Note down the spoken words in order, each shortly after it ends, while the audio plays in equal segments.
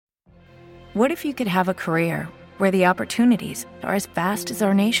What if you could have a career where the opportunities are as vast as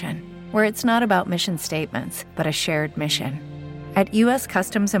our nation, where it's not about mission statements, but a shared mission? At U.S.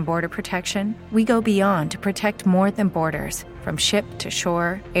 Customs and Border Protection, we go beyond to protect more than borders. From ship to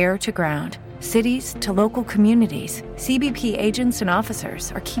shore, air to ground, cities to local communities, CBP agents and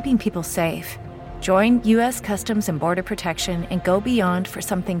officers are keeping people safe. Join U.S. Customs and Border Protection and go beyond for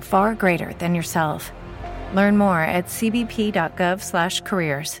something far greater than yourself. Learn more at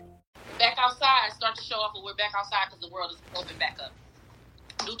cbp.gov/careers. Back outside, start to show off that we're back outside because the world is open back up.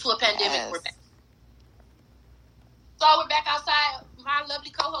 Due to a pandemic, we're back. So we're back outside. My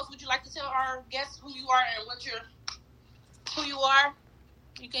lovely co-host, would you like to tell our guests who you are and who you are?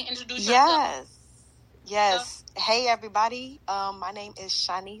 You can introduce yourself. Yes. Hey, everybody. My name is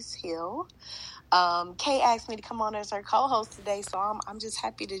Shanice Hill. Kay asked me to come on as her co-host today, so I'm just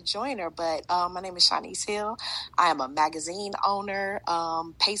happy to join her. But my name is Shanice Hill. I am a magazine owner,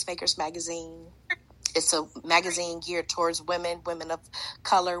 Pacemakers Magazine. It's a magazine geared towards women of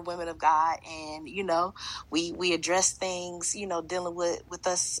color, women of God. And, we address things, dealing with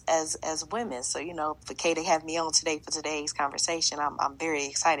us as women. So, for Kay to have me on today for today's conversation, I'm very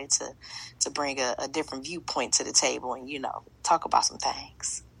excited to bring a different viewpoint to the table and, talk about some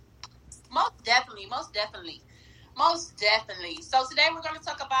things. Most definitely. So today we're going to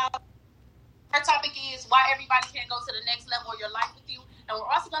talk about, our topic is why everybody can't go to the next level of your life with you. And we're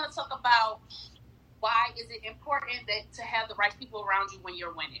also going to talk about why is it important to have the right people around you when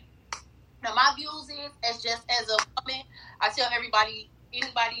you're winning. Now, my views is, as a woman, I tell anybody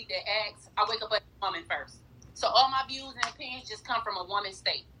that asks, I wake up as a woman first. So all my views and opinions just come from a woman's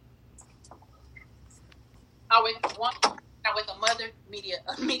state. I wake up a mother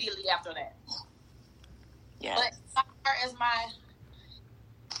immediately after that. Yeah. But as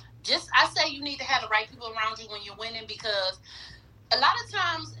I say you need to have the right people around you when you're winning, because a lot of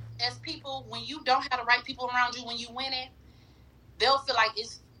times as people, when you don't have the right people around you when you winning, they'll feel like you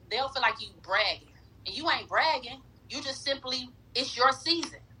bragging. And you ain't bragging. You just simply, it's your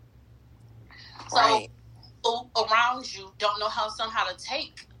season. Right. So people around you don't know how to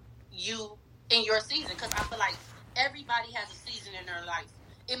take you in your season, because I feel like everybody has a season in their life.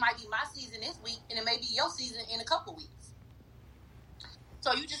 It might be my season this week, and it may be your season in a couple weeks.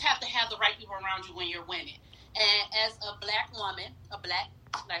 So you just have to have the right people around you when you're winning. And as a black woman, a black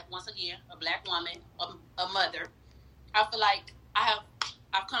woman, a mother, I feel like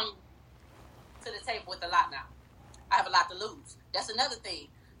I've come to the table with a lot now. I have a lot to lose. That's another thing.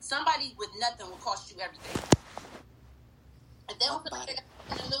 Somebody with nothing will cost you everything. If they don't feel like they got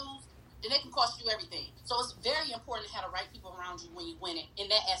nothing to lose, then they can cost you everything. So it's very important to have the right people around you when you win it in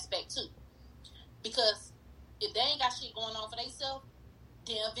that aspect too. Because if they ain't got shit going on for themselves,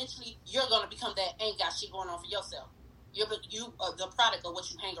 then eventually you're going to become that ain't got shit going on for yourself. You are the product of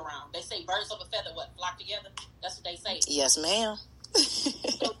what you hang around. They say birds of a feather, flock together? That's what they say. Yes, ma'am. So,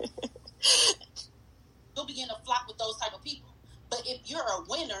 you'll begin to flock with those type of people. But if you're a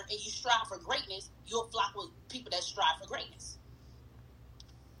winner and you strive for greatness, you'll flock with people that strive for greatness.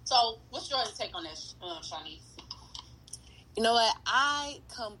 So, what's your take on that, Shanice? You know what? I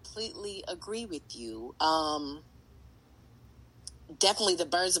completely agree with you. Definitely the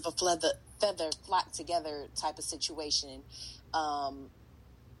birds of a feather flock together type of situation.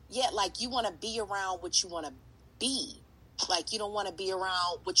 Like you want to be around what you want to be. Like you don't want to be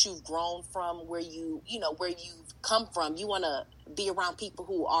around what you've grown from, where you've come from. You want to be around people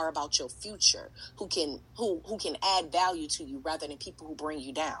who are about your future, who can add value to you rather than people who bring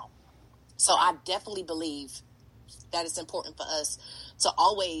you down. So I definitely believe that it's important for us to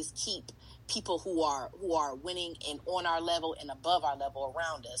always keep people who are winning and on our level and above our level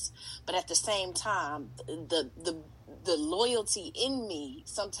around us. But at the same time, the loyalty in me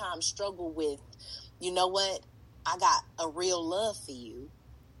sometimes struggle with, you know what? I got a real love for you.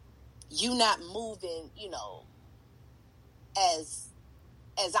 You not moving, as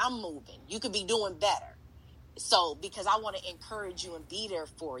I'm moving. You could be doing better. So, because I want to encourage you and be there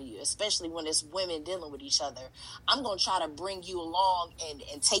for you, especially when it's women dealing with each other, I'm going to try to bring you along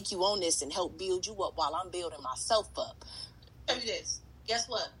and take you on this and help build you up while I'm building myself up. Tell you this. Guess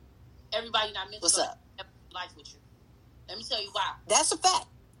what? Everybody not meant to go have life with you. Let me tell you why. That's a fact.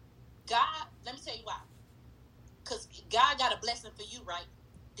 Let me tell you why. Because God got a blessing for you, right?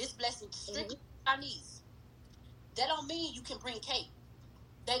 This blessing strictly Chinese. That don't mean you can bring cake.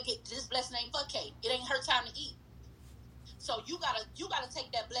 This blessing ain't for cake. It ain't her time to eat. So you gotta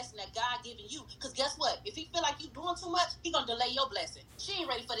take that blessing that God giving you. Because guess what? If he feel like you doing too much, he gonna delay your blessing. She ain't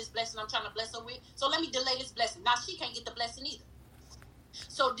ready for this blessing I'm trying to bless her with. So let me delay this blessing. Now she can't get the blessing either.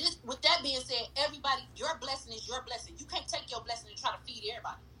 So with that being said, everybody, your blessing is your blessing. You can't take your blessing and try to feed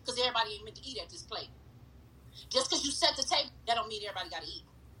everybody. because everybody ain't meant to eat at this plate. Just because you set the table, that don't mean everybody got to eat.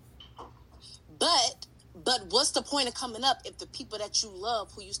 But what's the point of coming up if the people that you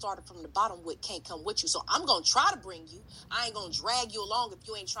love, who you started from the bottom with, can't come with you? So I'm going to try to bring you. I ain't going to drag you along if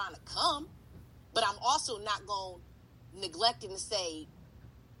you ain't trying to come. But I'm also not going to neglect and say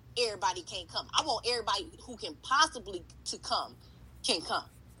everybody can't come. I want everybody who can possibly to come can come.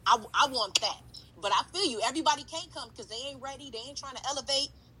 I want that. But I feel you. Everybody can't come because they ain't ready. They ain't trying to elevate.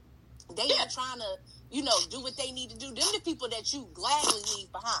 They ain't trying to, do what they need to do. Them the people that you gladly leave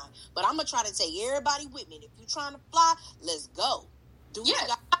behind. But I'm going to try to take everybody with me. And if you're trying to fly, let's go. Do what you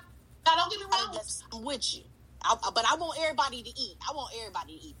got. Now, don't get me wrong. I'm with you. But I want everybody to eat. I want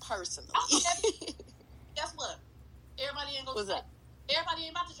everybody to eat personally. Guess what? Everybody ain't going to eat. Everybody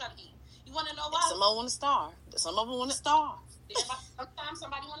ain't about to try to eat. You want to know why? Some of them want to starve. Some of them want to starve. Sometimes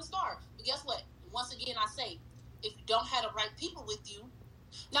somebody want to starve. But guess what? Once again, I say, if you don't have the right people with you,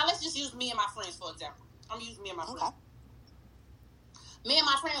 now let's just use me and my friends, for example. I'm going to use me and my friends. Me and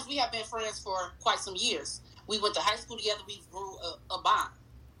my friends, we have been friends for quite some years. We went to high school together. We grew a bond.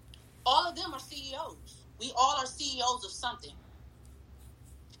 All of them are CEOs. We all are CEOs of something.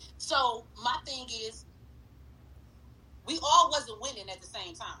 So my thing is, we all wasn't winning at the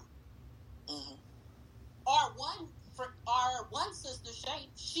same time. Mm-hmm. Our one sister, Shay,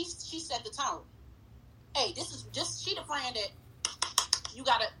 she set the tone. Hey, this is just, she the friend that you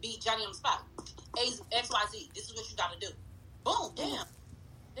gotta be Johnny on the spot. XYZ, this is what you gotta do. Boom, damn,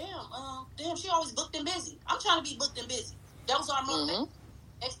 she always booked and busy. I'm trying to be booked and busy. That was our motivation.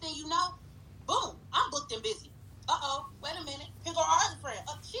 Mm-hmm. Next thing you know, boom, I'm booked and busy. Wait a minute. Here go our other friend.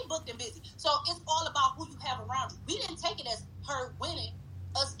 She booked and busy. So it's all about who you have around you. We didn't take it as her winning,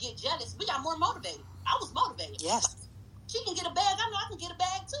 us get jealous. We got more motivated. I was motivated. Yes. She can get a bag. I know I can get a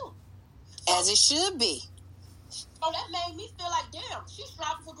bag too. So, as it should be. So that made me feel like, damn, she's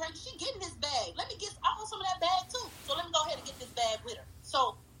striving for greatness. She getting this bag. I want some of that bag too. So let me go ahead and get this bag with her.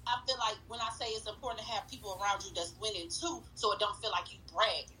 So I feel like when I say it's important to have people around you that's winning too, so it don't feel like you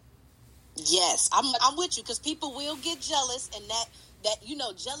bragging. Yes, I'm with you because people will get jealous, and that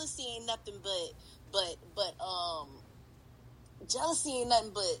jealousy ain't nothing but jealousy ain't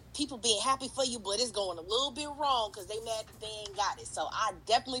nothing but people being happy for you, but it's going a little bit wrong because they mad that they ain't got it. So I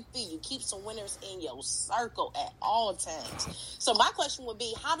definitely feel you. Keep some winners in your circle at all times. So my question would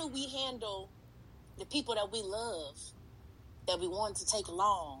be, how do we handle the people that we love, that we want to take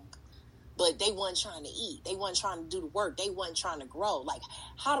along, but they weren't trying to eat, they weren't trying to do the work, they weren't trying to grow? Like,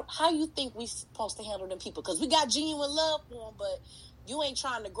 how you think we supposed to handle them people? Because we got genuine love for them, but you ain't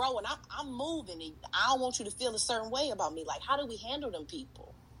trying to grow, and I'm moving, and I don't want you to feel a certain way about me. Like, how do we handle them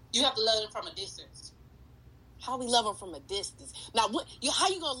people? You have to love them from a distance. How we love them from a distance? Now, how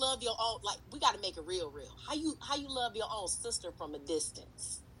you gonna love your own? Like, we got to make it real. How you love your own sister from a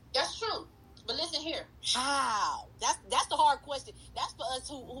distance? That's true. But listen here. How? That's the hard question. That's for us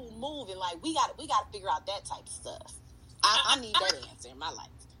who moving. Like, we got to figure out that type of stuff. I need that answer in my life.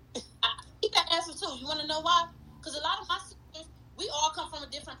 I need that answer too. You want to know why? Because a lot of my sisters, we all come from a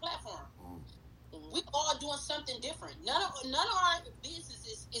different platform. Mm-hmm. We all doing something different. None of our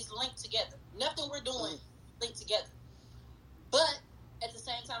businesses is linked together. Nothing we're doing linked together. But at the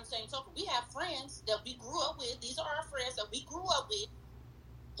same time, same token, we have friends that we grew up with. These are our friends that we grew up with,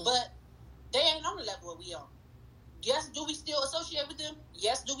 but they ain't on the level where we are. Yes, do we still associate with them?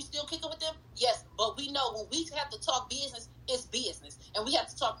 Yes, do we still kick it with them? Yes, but we know when we have to talk business, it's business, and we have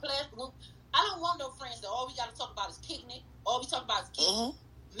to talk pleasure. I don't want no friends that all we got to talk about is kicking it. All we talk about is kicking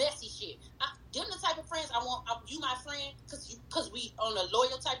messy shit. Them the type of friends I want. You my friend because we on a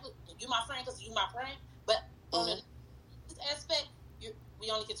loyal type of. You my friend because you my friend. But on this aspect, we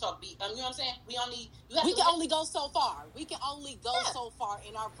only can talk. You know what I'm saying? We can only go so far. We can only go so far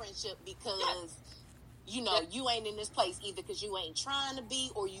in our friendship because you ain't in this place either because you ain't trying to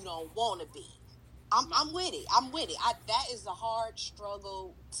be or you don't want to be. I'm with it. That is a hard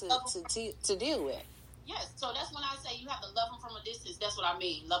struggle to deal with. Yes, so that's when I say you have to love them from a distance. That's what I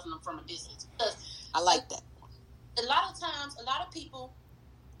mean, loving them from a distance. I like that. A lot of times, a lot of people,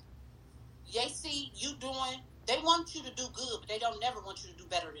 they see you doing, they want you to do good, but they don't never want you to do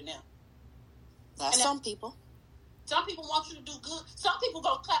better than them. That's some people. Some people want you to do good. Some people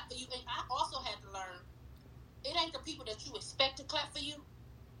gonna clap for you, and I also had to learn, it ain't the people that you expect to clap for you,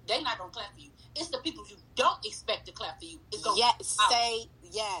 they not gonna clap for you. It's the people you don't expect to clap for you. It's gonna say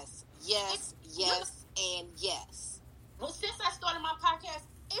yes, and yes. Well, since I started my podcast,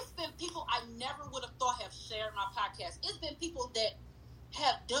 it's been people I never would have thought have shared my podcast. It's been people that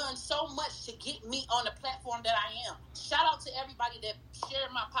have done so much to get me on the platform that I am. Shout out to everybody that shared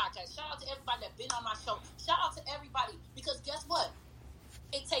my podcast. Shout out to everybody that been on my show. Shout out to everybody because guess what?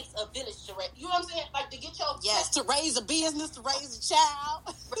 it takes a village to raise. You know what I'm saying? Like to get your to raise a business, to raise a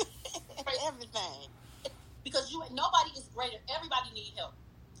child, everything. Because nobody is greater. Everybody needs help,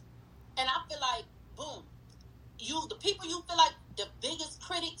 and I feel like boom, the people you feel like the biggest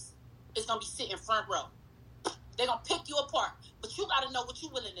critics is gonna be sitting front row. They're gonna pick you apart, but you gotta know what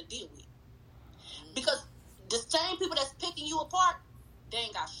you're willing to deal with. Because the same people that's picking you apart, they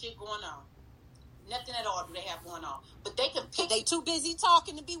ain't got shit going on. Nothing at all do they have going on. But they can pick. They too busy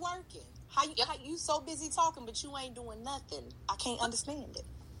talking to be working. How you so busy talking, but you ain't doing nothing? I can't understand it.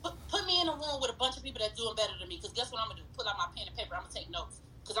 Put me in a room with a bunch of people that's doing better than me. Because guess what I'm gonna do? Pull out my pen and paper. I'm gonna take notes.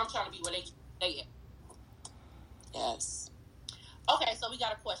 Because I'm trying to be where they at. Yes. Okay, so we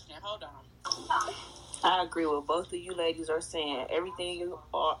got a question. Hold on. I agree with both of you ladies are saying. Everything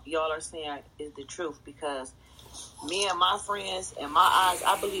y'all are saying is the truth, because me and my friends, in my eyes,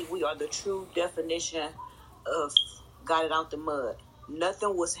 I believe we are the true definition of got it out the mud.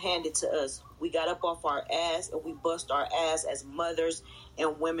 Nothing was handed to us. We got up off our ass and we bust our ass as mothers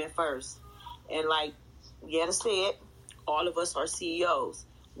and women first. And like Yetta said, all of us are CEOs.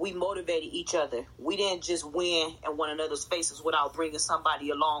 We motivated each other. We didn't just win in one another's faces without bringing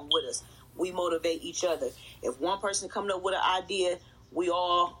somebody along with us. We motivate each other. If one person coming up with an idea, we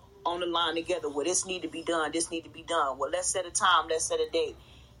all on the line together. Well, this need to be done. This need to be done. Well, let's set a time. Let's set a date.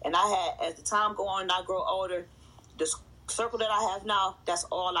 And as the time go on and I grow older, the circle that I have now, that's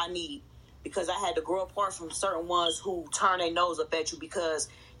all I need. Because I had to grow apart from certain ones who turn their nose up at you because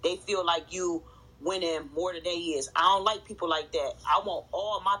they feel like you winning more than they is. I don't like people like that. I want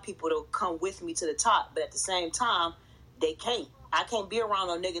all my people to come with me to the top. But at the same time, they can't. I can't be around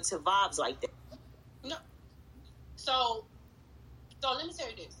no negative vibes like that. No. So let me tell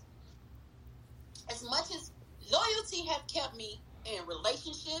you this. As much as loyalty have kept me in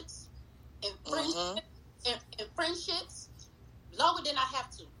relationships, in friendships, longer than I have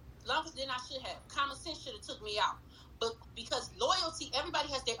to, longer than I should have. Common sense should have took me out. But because loyalty, everybody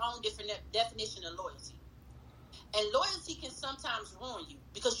has their own different definition of loyalty. And loyalty can sometimes ruin you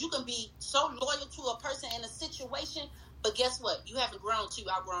because you can be so loyal to a person in a situation, but guess what? You haven't grown to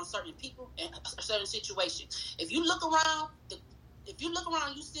outgrown certain people and a certain situation. If you look around,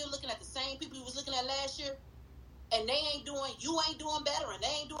 you still looking at the same people you was looking at last year, and you ain't doing better, and they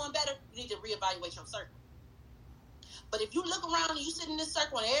ain't doing better, you need to reevaluate your circle. But if you look around and you sit in this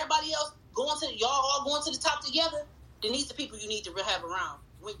circle and everybody else y'all all going to the top together, then these are people you need to have around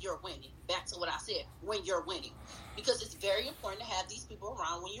when you're winning. Back to what I said, when you're winning. Because it's very important to have these people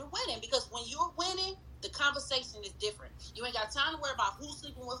around when you're winning. Because when you're winning, the conversation is different. You ain't got time to worry about who's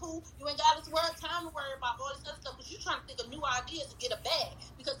sleeping with who. You ain't got time to worry about all this other stuff because you're trying to think of new ideas to get a bag.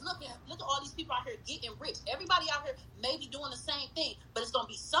 Because look at all these people out here getting rich. Everybody out here may be doing the same thing, but it's going to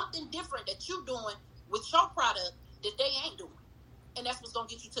be something different that you're doing with your product that they ain't doing. And that's what's going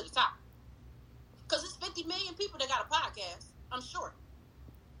to get you to the top. Because it's 50 million people that got a podcast, I'm sure.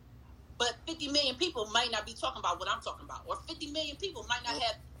 But 50 million people might not be talking about what I'm talking about. Or 50 million people might not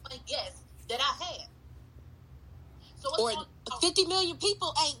have one guest that I had. Or 50 million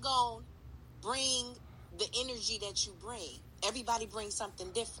people ain't going to bring the energy that you bring. Everybody brings something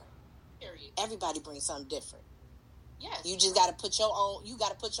different. Period. Everybody brings something different. Yes. You just got to put your own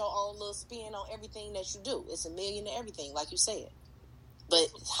little spin on everything that you do. It's a million to everything, like you said. But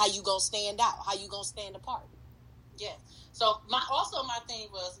how you going to stand out? How you going to stand apart? Yes. So my thing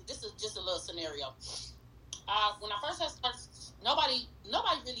was, this is just a little scenario. When I first started, nobody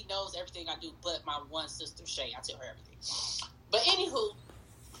really knows everything I do, but my one sister Shay. I tell her everything. But anywho,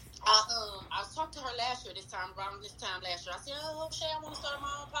 I was talking to her around this time last year. I said, "Oh, Shay, I want to start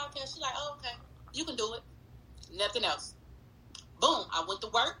my own podcast." She's like, "Oh, okay, you can do it." Nothing else. Boom. I went to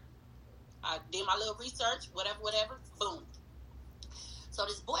work. I did my little research. Whatever. Boom. So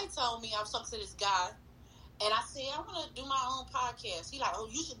this boy told me, I was talking to this guy. And I said, I want to do my own podcast. He like, oh,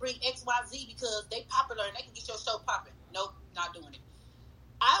 you should bring XYZ because they popular and they can get your show popping. Nope, not doing it.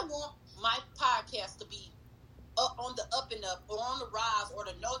 I want my podcast to be on the up and up or on the rise or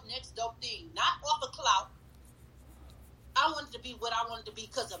the next dope thing. Not off of clout. I want it to be what I want it to be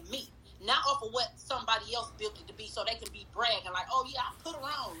because of me. Not off of what somebody else built it to be so they can be bragging like, oh, yeah, I put her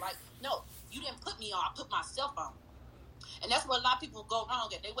on. Like, no, you didn't put me on. I put myself on. And that's where a lot of people go wrong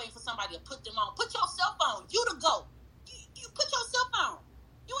at. They waiting for somebody to put them on. Put yourself on. You the GOAT. You put yourself on.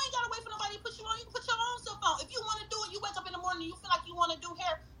 You ain't got to wait for nobody to put you on. You can put your own self on. If you want to do it, you wake up in the morning and you feel like you want to do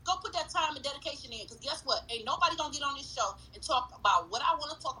hair, go put that time and dedication in. Because guess what? Ain't nobody going to get on this show and talk about what I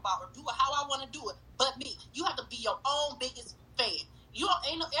want to talk about or do it how I want to do it but me. You have to be your own biggest fan.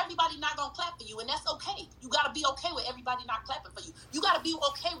 Everybody not gonna clap for you, and that's okay. You gotta be okay with everybody not clapping for you. You gotta be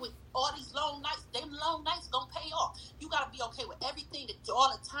okay with all these long nights. Them long nights gonna pay off. You gotta be okay with everything,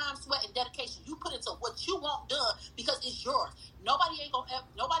 all the time, sweat, and dedication you put into what you want done, because it's yours. Nobody ain't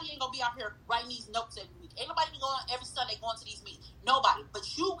gonna be out here writing these notes every week. Ain't nobody going every Sunday going to these meetings. Nobody. But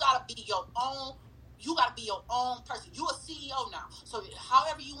you gotta be your own. You gotta be your own person. You a CEO now. So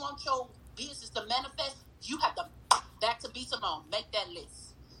however you want your business to manifest, you have to. Back to B. Simone. Make that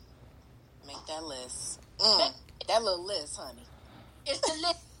list. Make that list. That little list, honey. It's the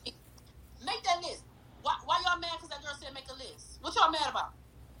list. Make that list. Why y'all mad because that girl said make a list? What y'all mad about?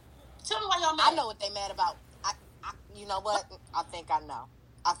 Tell me why y'all mad. I know what they mad about. You know what? I think I know.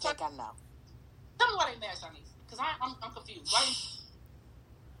 Tell me why they mad, Shanice. Because I'm confused. Why?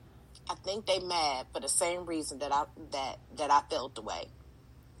 I think they mad for the same reason that I felt the way.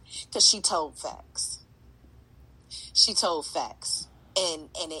 Because she told facts. She told facts, and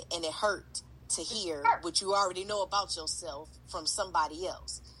it hurt to hear what you already know about yourself from somebody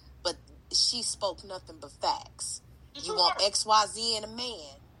else. But she spoke nothing but facts. You want XYZ in a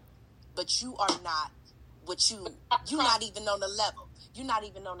man, but you are not you're not even on the level. You're not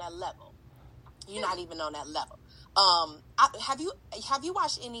even on that level. You're not even on that level. Have you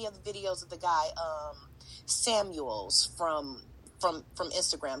watched any of the videos of the guy Samuels from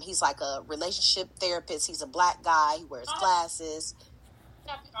Instagram? He's like a relationship therapist. He's a black guy. He wears glasses.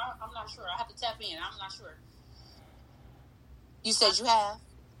 I'm not sure. I have to tap in. I'm not sure. You said you have?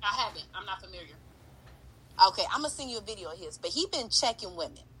 I haven't. I'm not familiar. Okay, I'm gonna send you a video of his. But he been checking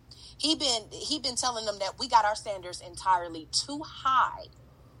women. He been telling them that we got our standards entirely too high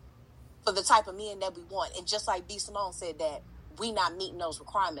for the type of men that we want. And just like B. Simone said, that we not meeting those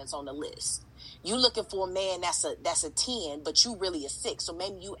requirements on the list. You looking for a man that's a 10, but you really a 6. So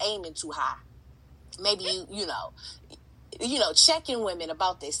maybe you aiming too high. Maybe you know, checking women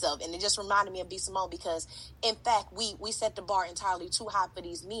about themselves. And it just reminded me of B. Simone, because in fact we set the bar entirely too high for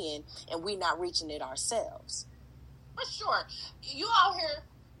these men, and we not reaching it ourselves. For sure.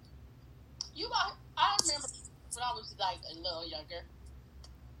 I remember when I was like a little younger,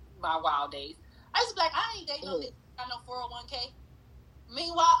 my wild days. I used to be like, I ain't dating no nigga, got no 401k.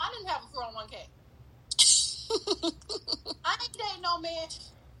 Meanwhile, I didn't have a 401k. I ain't dating no man.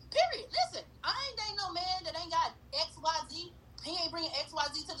 Period. Listen, I ain't dating no man that ain't got XYZ. He ain't bringing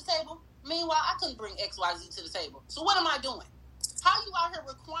XYZ to the table. Meanwhile, I couldn't bring XYZ to the table. So what am I doing? How you out here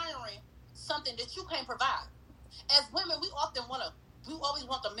requiring something that you can't provide? As women, we always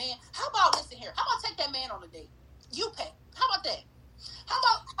want the man. How about, listen here, how about take that man on a date? You pay. How about that? How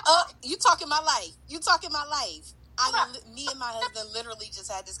about you talking my life. You talking my life. Me and my husband literally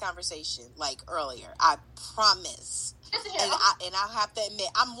just had this conversation like earlier. I promise. Listen here, and I have to admit,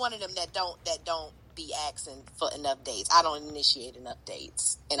 I'm one of them that don't be asking for enough dates. I don't initiate enough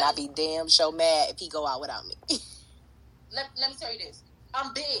dates, and I be damn so mad if he go out without me. Let me tell you this.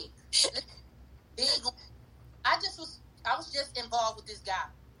 I'm big. Big. I was just involved with this guy,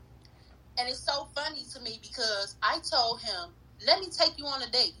 and it's so funny to me because I told him, "Let me take you on a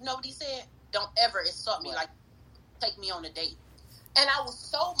date." You know what he said? Don't ever insult me like take me on a date. And I was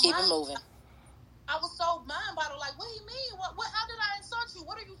so keep it moving. I was so mind-boggled, like, what do you mean? What? How did I insult you?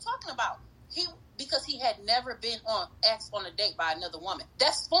 What are you talking about? Because he had never been asked on a date by another woman.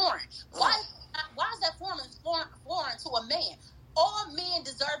 That's foreign. Why is that foreign to a man? All men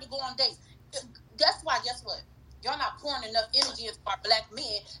deserve to go on dates. That's why, guess what? Y'all not pouring enough energy into our black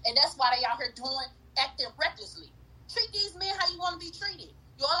men, and that's why they out here acting recklessly. Treat these men how you want to be treated.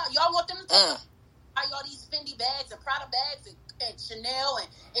 Y'all want them to buy all these Fendi bags and Prada bags and Chanel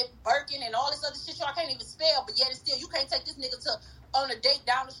and Birkin and all this other shit y'all can't even spell, but yet it's still, you can't take this nigga on a date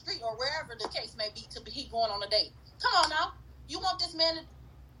down the street or wherever the case may be to he going on a date. Come on now. You want this man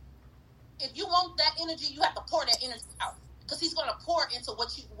if you want that energy, you have to pour that energy out. Because he's going to pour into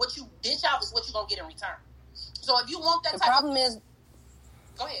what you dish out is what you're going to get in return. So if you want that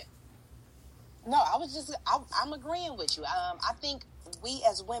go ahead. No, I'm agreeing with you. I think we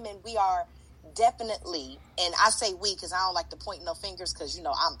as women, we are definitely, and I say we because I don't like to point no fingers because, you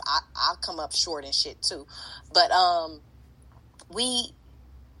know, I come up short and shit too. But we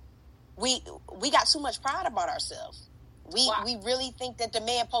got too much pride about ourselves. We really think that the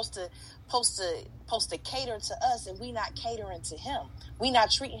man supposed to cater to us, and we not catering to him. We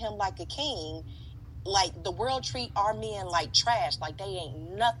not treating him like a king. Like the world treat our men like trash, like they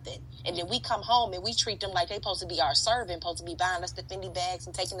ain't nothing. And then we come home and we treat them like they supposed to be our servant, supposed to be buying us the Fendi bags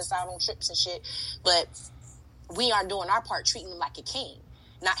and taking us out on trips and shit. But we aren't doing our part, treating them like a king,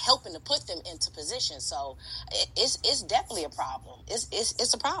 not helping to put them into position. So it's definitely a problem.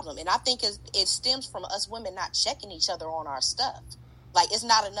 It's a problem. And I think it stems from us women not checking each other on our stuff. Like, it's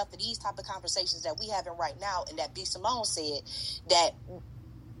not enough of these type of conversations that we having right now, and that B. Simone said that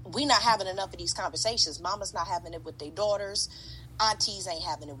we not having enough of these conversations. Mama's not having it with their daughters. Aunties ain't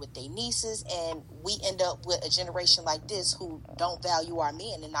having it with their nieces, and we end up with a generation like this who don't value our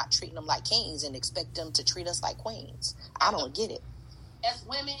men and not treating them like kings and expect them to treat us like queens. I don't get it. As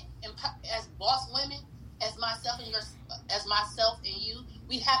women, as boss women, as myself and you,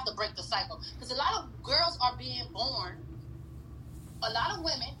 we have to break the cycle, because a lot of girls are being born. A lot of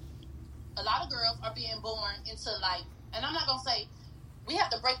women, a lot of girls are being born into, like, and I'm not gonna say we have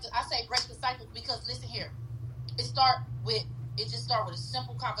to break the cycle, because listen here, it just start with a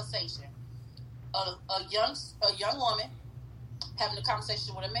simple conversation. A young woman having a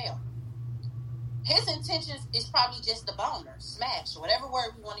conversation with a male. His intentions is probably just the boner, smash, whatever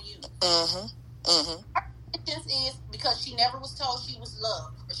word we want to use. Her intentions is because she never was told she was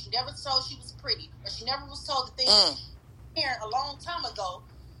loved, or she never was told she was pretty, or she never was told the things a long time ago.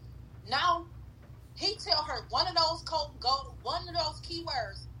 Now he tell her one of those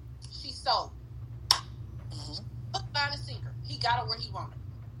keywords, she sold. Hook, line, and sinker. He got her where he wanted.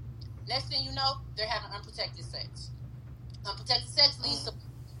 Next thing you know, they're having unprotected sex. Unprotected sex leads to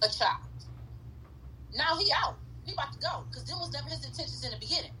a child. Now he out. He about to go, because them was never his intentions in the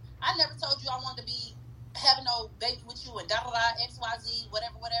beginning. I never told you I wanted to be having no baby with you and XYZ,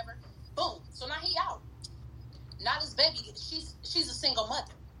 whatever. Boom. So now he out. Now this baby, she's a single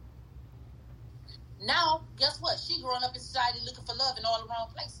mother. Now, guess what? She growing up in society looking for love in all the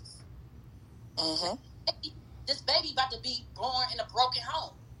wrong places. This baby about to be born in a broken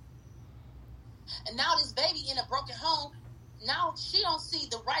home. And now this baby in a broken home, now she don't see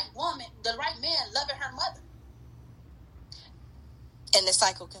the right woman, the right man loving her mother. And the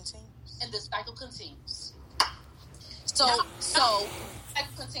cycle continues. So cycle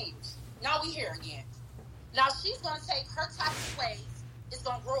continues. Now we here again. Now she's going to take her toxic ways. It's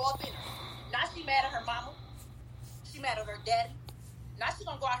going to grow up in her. Now she mad at her mama. She mad at her daddy. Now she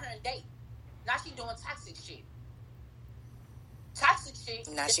going to go out here and date. Now she doing toxic shit.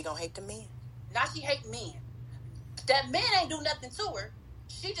 Now she going to hate the men. Now she hate men. That man ain't do nothing to her.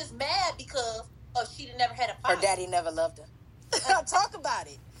 She just mad because she never had a father. Her daddy never loved her. Talk about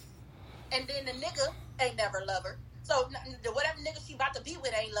it. And then the nigga ain't never love her. So whatever nigga she about to be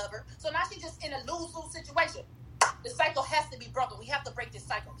with ain't love her. So now she just in a lose-lose situation. The cycle has to be broken. We have to break this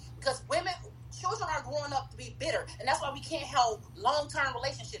cycle. Because children are growing up to be bitter. And that's why we can't hold long-term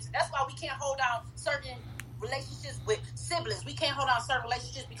relationships. And that's why we can't hold down certain relationships with siblings. We can't hold on certain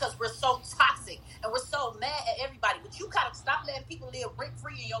relationships because we're so toxic and we're so mad at everybody. But you gotta stop letting people live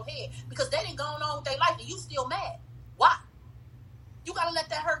rent-free in your head, because they didn't go on with their life and you still mad. Why? You gotta let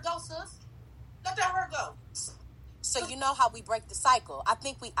that hurt go, sis. Let that hurt go. So you know how we break the cycle. I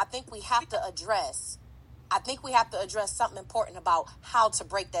think we have to address something important about how to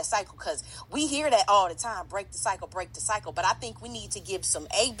break that cycle, because we hear that all the time, break the cycle. But I think we need to give some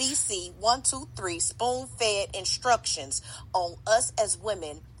ABC 1, 2, 3 spoon-fed instructions on us as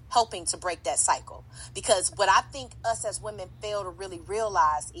women helping to break that cycle. Because what I think us as women fail to really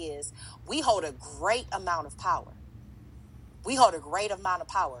realize is we hold a great amount of power.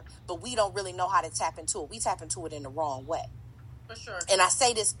 But we don't really know how to tap into it. We tap into it in the wrong way. For sure. And I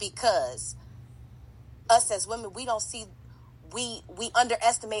say this because us as women, we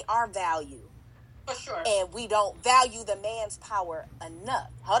underestimate our value. For sure. And we don't value the man's power enough.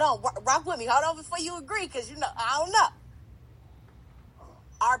 Hold on, rock with me. Hold on before you agree, because I don't know.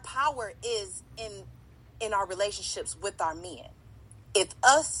 Our power is in our relationships with our men. If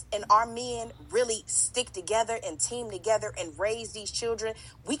us and our men really stick together and team together and raise these children,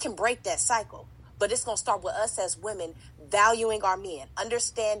 we can break that cycle. But it's going to start with us as women valuing our men,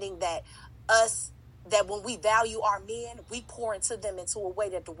 understanding that when we value our men, we pour into them into a way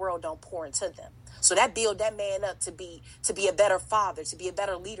that the world don't pour into them. So that build that man up to be a better father, to be a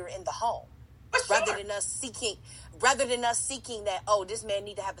better leader in the home. Sure. Rather than us seeking that, this man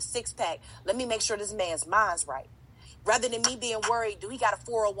need to have a 6-pack. Let me make sure this man's mind's right. Rather than me being worried, do he got a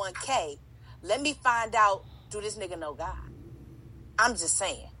 401k? Let me find out, do this nigga know God? I'm just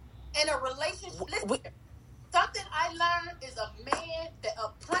saying. In a relationship, something I learned is a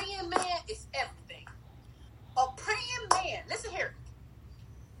praying man is everything. A praying man, listen here.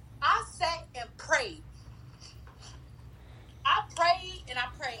 I sat and prayed. I prayed and I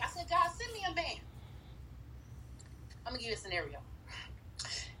prayed. I said, God, send me a man. I'm going to give you a scenario.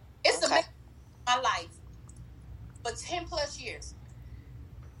 It's the man of my life for 10 plus years.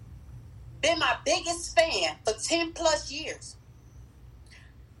 Been my biggest fan for 10 plus years.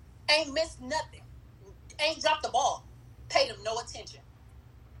 Ain't missed nothing. Ain't dropped the ball. Paid him no attention.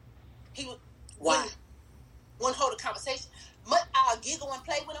 He wouldn't hold a conversation. I'll giggle and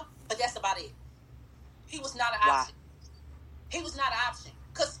play with him, but that's about it. He was not an option. He was not an option.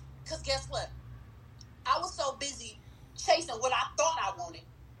 Because guess what? I was so busy chasing what I thought I wanted.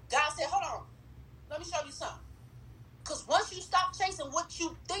 God said, hold on. Let me show you something. Because once you stop chasing what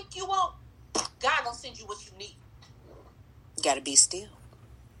you think you want, God gonna send you what you need. You got to be still.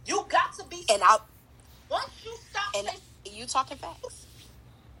 You got to be still. And once you stop chasing, you talking facts.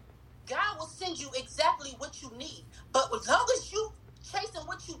 God will send you exactly what you need. But as long as you chasing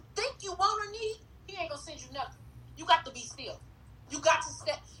what you think you want or need, he ain't gonna send you nothing. You got to be still. You got to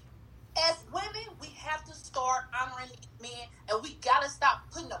step. As women, we have to start honoring men, and we gotta stop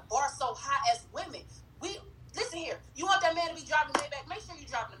putting the bar so high as women. Listen here. You want that man to be driving Maybach? Make sure you're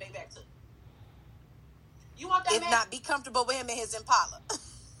driving the Maybach too. You want that man? If not, be comfortable with him in his Impala.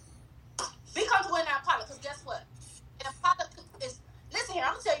 Be comfortable in that Impala, because guess what? Impala is. Listen here.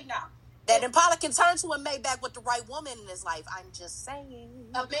 I'm gonna tell you now. That Impala can turn to a Maybach with the right woman in his life. I'm just saying.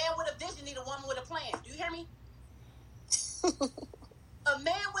 A man with a vision needs a woman with a plan. Do you hear me? A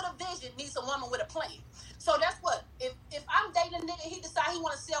man with a vision needs a woman with a plan. So that's what. If I'm dating a nigga and he decide he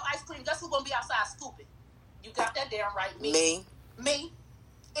want to sell ice cream, guess who's gonna be outside scooping? You got that damn right. Me.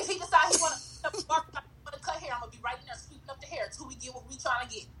 If he decide he want to cut hair, I'm gonna be right in there sweeping up the hair until we get what we trying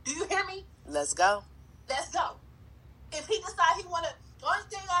to get. Do you hear me? Let's go. If he decide he want to, the only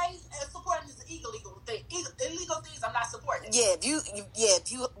thing I ain't supporting is the illegal thing. Illegal things I'm not supporting. Yeah,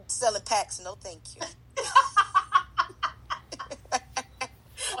 if you selling packs, no thank you.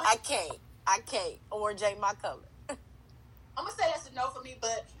 I can't. Orange ain't my color. I'm gonna say that's a no for me,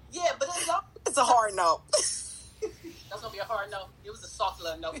 but it's a hard no. That's gonna be a hard no. It was a soft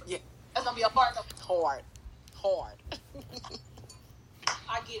little no for me. Yeah. That's gonna be a hard no. Hard.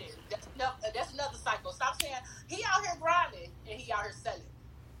 I get it. That's another cycle. Stop saying he out here grinding and he out here selling.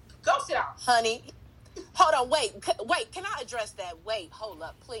 Go sit down, honey. Hold on. Wait. Can I address that? Wait. Hold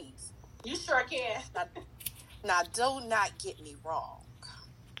up, please. You sure can. Now, do not get me wrong.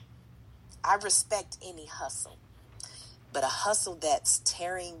 I respect any hustle, but a hustle that's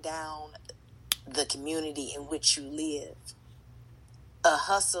tearing down the community in which you live, a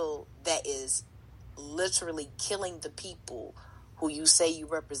hustle that is literally killing the people who you say you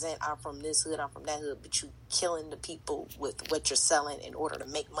represent. I'm from this hood, I'm from that hood, but you killing the people with what you're selling in order to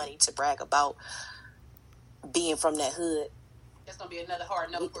make money to brag about being from that hood. That's gonna be another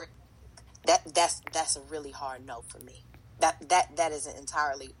hard no for you. That's a really hard no for me. That is an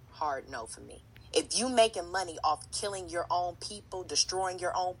entirely hard no for me. If you making money off killing your own people, destroying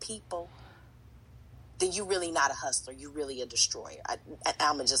your own people, then you really not a hustler. You really a destroyer.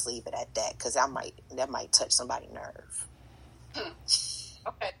 I'm gonna just leave it at that because that might touch somebody's nerve.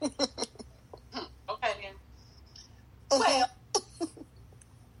 Okay. Okay then. Well,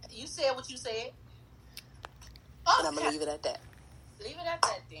 you said what you said. Okay. And I'm gonna leave it at that. Leave it at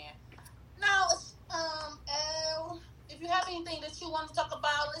that then. Now, if you have anything that you want to talk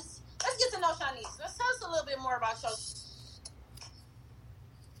about, let's get to know Shanice. Let's tell us a little bit more about your.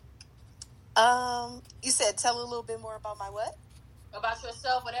 You said tell a little bit more about my what? About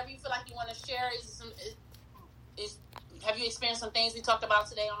yourself, whatever you feel like you want to share. Have you experienced some things we talked about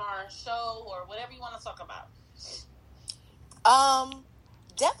today on our show, or whatever you want to talk about?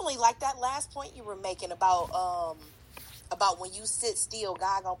 Definitely like that last point you were making about when you sit still,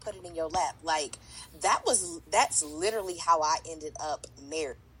 God gonna put it in your lap. Like that's literally how I ended up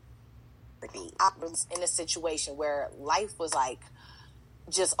married. I was in a situation where life was like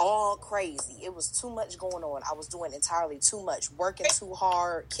just all crazy. It was too much going on. I was doing entirely too much, working too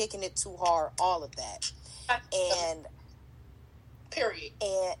hard, kicking it too hard, all of that. And period.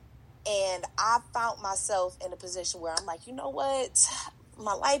 And I found myself in a position where I'm like, you know what?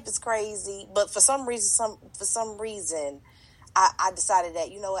 My life is crazy, but for some reason, I decided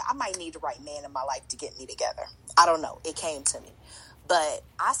that, you know what, I might need the right man in my life to get me together. I don't know. It came to me. But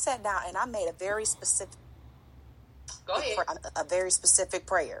I sat down and I made a very specific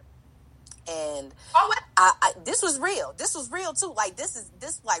prayer. And this was real. This was real too. Like this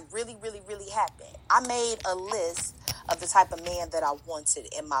like really, really, really happened. I made a list of the type of man that I wanted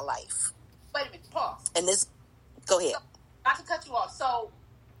in my life. Wait a minute, pause. And go ahead. So, not to cut you off. So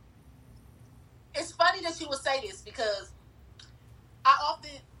it's funny that you would say this because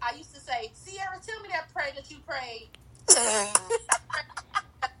I used to say, Sierra, tell me that prayer that you prayed.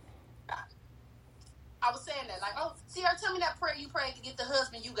 I was saying that, like, oh, Sierra, tell me that prayer you prayed to get the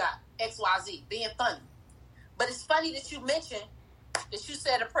husband you got, XYZ, being funny. But it's funny that you mentioned that you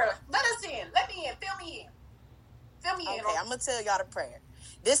said a prayer. Let us in. Let me in. Fill me in. Okay, I'm going to tell y'all the prayer.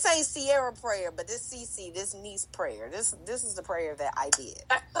 This ain't Sierra prayer, but this CC, this niece prayer. This is the prayer that I did.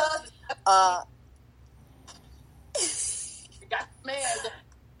 Got the man.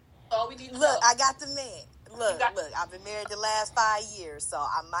 All we need to Look, know. I got the man. Look, I've been married the last 5 years, so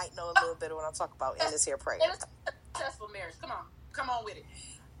I might know a little bit of what I'm talking about in this here prayer. It's a successful marriage. Come on with it.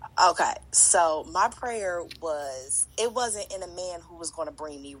 Okay, so my prayer it wasn't in a man who was going to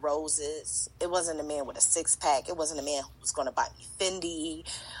bring me roses. It wasn't a man with a six-pack. It wasn't a man who was going to buy me Fendi.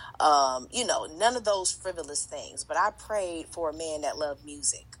 None of those frivolous things. But I prayed for a man that loved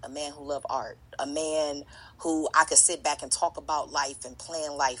music, a man who loved art, a man who I could sit back and talk about life and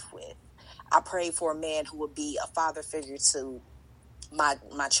plan life with. I prayed for a man who would be a father figure to my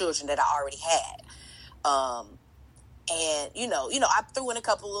children that I already had. And, I threw in a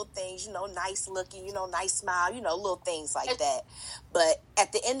couple little things, nice looking, nice smile, little things like that. But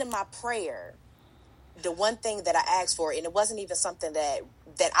at the end of my prayer, the one thing that I asked for, and it wasn't even something that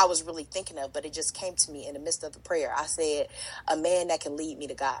I was really thinking of, but it just came to me in the midst of the prayer. I said, a man that can lead me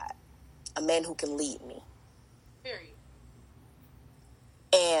to God, a man who can lead me. Period.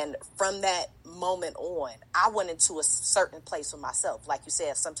 And from that moment on, I went into a certain place with myself. Like you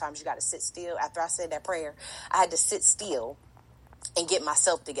said, sometimes you got to sit still. After I said that prayer, I had to sit still and get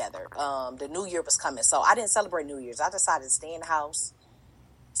myself together. The New Year was coming, so I didn't celebrate New Year's. I decided to stay in the house.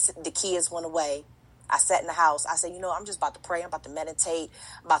 The kids went away. I sat in the house. I said, I'm just about to pray. I'm about to meditate.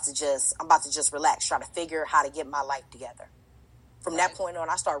 I'm about to just relax, try to figure how to get my life together. From that point on,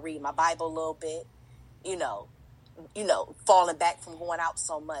 I started reading my Bible a little bit, falling back from going out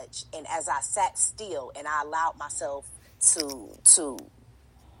so much. And as I sat still and I allowed myself to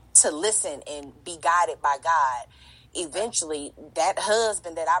listen and be guided by God, eventually that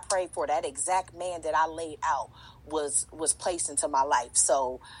husband that I prayed for, that exact man that I laid out was placed into my life.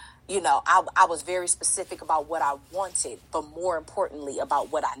 So, I was very specific about what I wanted, but more importantly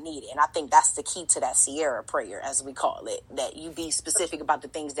about what I needed. And I think that's the key to that Sierra prayer, as we call it, that you be specific about the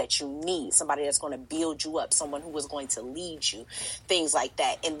things that you need, somebody that's going to build you up, someone who is going to lead you, things like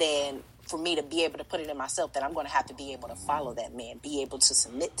that. And then for me to be able to put it in myself that I'm going to have to be able to follow that man, be able to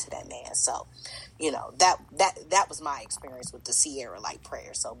submit to that man. So, that was my experience with the Sierra Light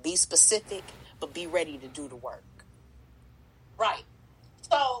prayer. So be specific, but be ready to do the work. Right.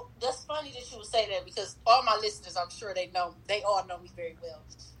 So that's funny that you would say that, because all my listeners, I'm sure they all know me very well.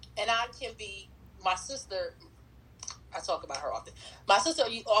 And I can be, my sister, I talk about her often. My sister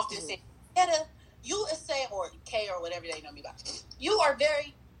often says, Etta, you is saying, or Kay or whatever they know me by, you are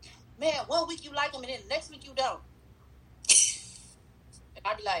very, man, 1 week you like them and then the next week you don't. And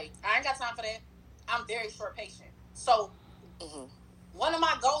I'd be like, I ain't got time for that. I'm very short patient. So one of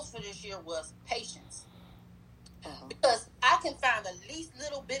my goals for this year was patience. Because I can find the least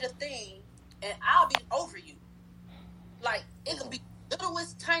little bit of thing and I'll be over you. Like, it could be the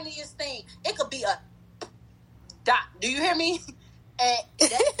littlest, tiniest thing. It could be a dot. Do you hear me? And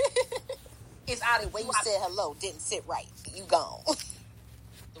that is out of the way you said hello didn't sit right. You gone.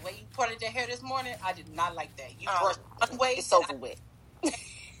 The way you parted your hair this morning, I did not like that. You brushed one way. It's over with.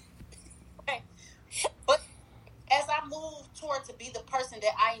 Okay. But as I move toward to be the person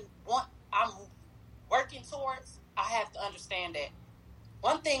that I'm working towards, I have to understand that.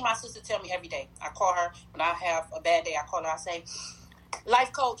 One thing my sister tell me every day, I call her when I have a bad day, I call her, I say,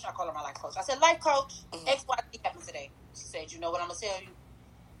 life coach, I call her my life coach. I said, life coach, X, Y, Z happened today. She said, you know what I'm going to tell you?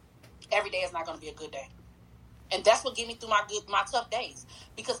 Every day is not going to be a good day. And that's what get me through my tough days.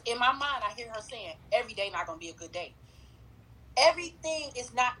 Because in my mind, I hear her saying, every day not going to be a good day. Everything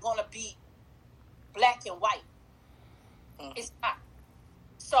is not going to be black and white. It's not.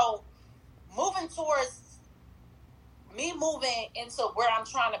 So, moving into where I'm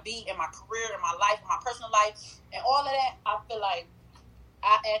trying to be in my career, in my life, in my personal life, and all of that, I feel like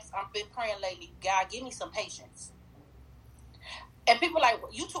I've been praying lately, God, give me some patience. And people are like,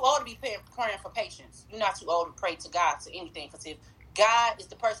 well, you too old to be praying for patience. You're not too old to pray to God to anything. Because if God is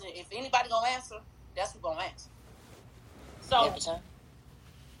the person, if anybody going to answer, that's who's going to answer. So,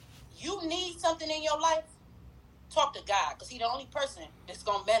 you need something in your life, talk to God. Because he's the only person that's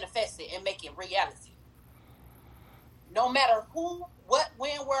going to manifest it and make it reality. No matter who, what,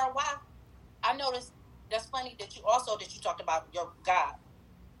 when, where, or why. I noticed that's funny that you talked about your God.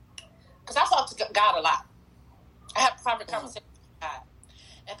 Because I talk to God a lot. I have private conversations with God.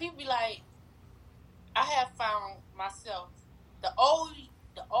 And people be like, I have found myself, the old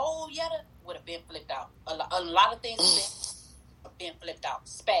Yetta would have been flipped out. A lot of things have been flipped out.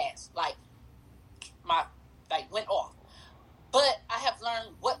 Spaz. Went off. But I have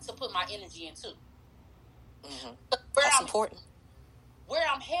learned what to put my energy into. That's important. Where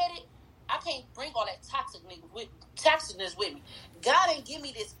I'm headed, I can't bring all that toxicness with me. God didn't give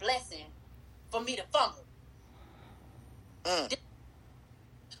me this blessing for me to fumble.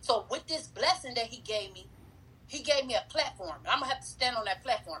 So with this blessing that he gave me, He gave me a platform. I'm going to have to stand on that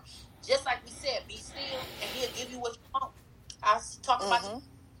platform. Just like we said, be still, and he'll give you what you want. I talked about it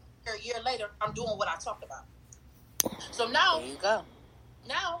a year later. I'm doing what I talked about. So now, there you go.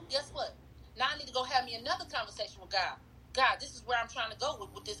 Now, guess what? Now I need to go have me another conversation with God. God, this is where I'm trying to go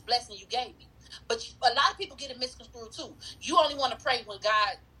with this blessing you gave me. But a lot of people get it misconstrued too. You only want to pray when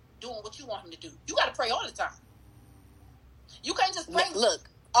God doing what you want him to do. You got to pray all the time. You can't just pray. Look,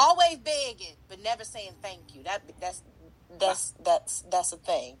 always begging, but never saying thank you. That's a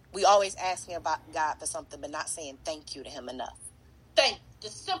thing. We always asking about God for something, but not saying thank you to him enough. Thank the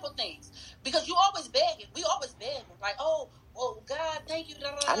simple things, because you always begging. We always begging, like, oh God, thank you.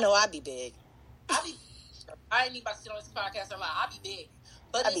 I know I be begging. I ain't even about to sit on this podcast online. I be begging,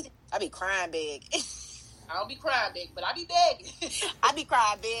 but I be crying big. I don't be crying big, but I be begging. I be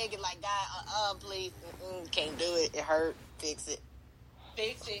crying big and like, God, please, can't do it. It hurt. Fix it.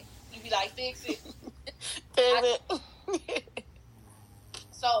 Fix it. You be like, fix it. Fix it.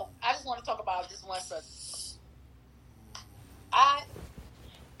 So I just want to talk about this one subject. I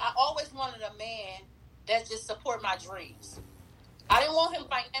always wanted a man that just support my dreams. I didn't want him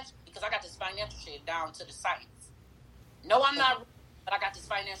financially because I got this financial shit down to the science. No, I'm not, but I got this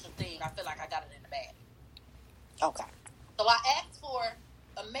financial thing. I feel like I got it in the bag. Okay. So I asked for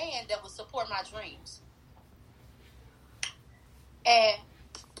a man that would support my dreams. And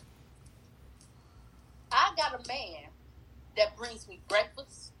I got a man that brings me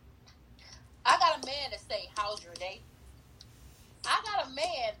breakfast. I got a man that say, how's your day? I got a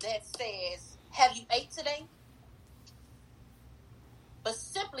man that says, have you ate today? But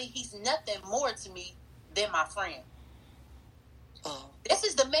simply, he's nothing more to me than my friend. This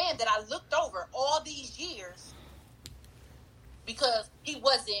is the man that I looked over all these years because he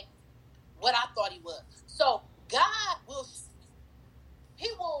wasn't what I thought he was. So God will,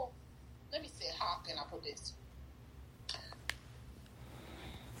 let me see, how can I put this?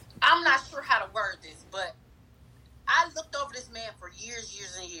 I'm not sure how to word this, but I looked over this man for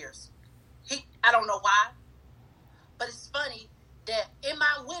years and years. I don't know why, but it's funny that in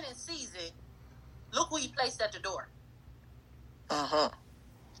my winning season, look who he placed at the door.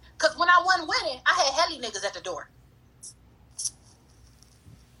 Because when I wasn't winning, I had helly niggas at the door.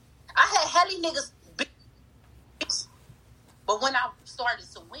 I had helly niggas. But when I started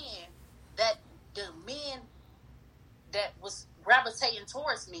to win, that the men that was gravitating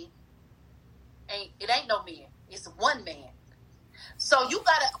towards me, it ain't no men. It's one man. So you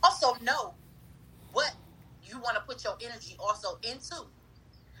got to also know what you want to put your energy also into.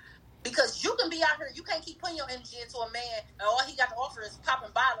 Because you can be out here, you can't keep putting your energy into a man, and all he got to offer is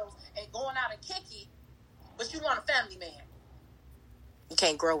popping bottles and going out and kicking, but you want a family man. You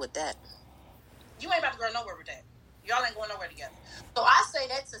can't grow with that. You ain't about to grow nowhere with that. Y'all ain't going nowhere together. So I say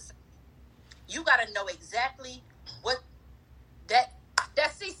that to say, you got to know exactly what that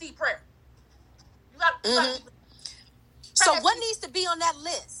CC prayer. You got So what needs to be on that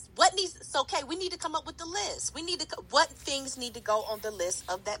list? We need to come up with the list. What things need to go on the list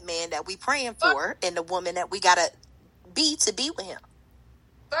of that man that we praying for and the woman that we got to be with him?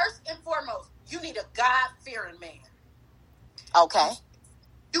 First and foremost, you need a God-fearing man. Okay.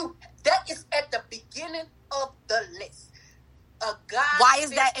 That is at the beginning of the list. Why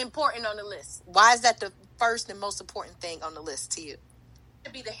is that important on the list? Why is that the first and most important thing on the list to you?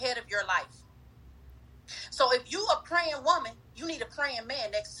 To be the head of your life. So if you a praying woman, you need a praying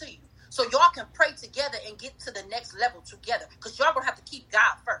man next to you. So y'all can pray together and get to the next level together. Because y'all going to have to keep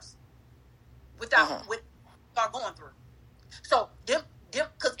God first. With y'all going through. So,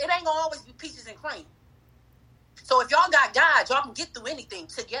 because it ain't going to always be peaches and cream. So if y'all got God, y'all can get through anything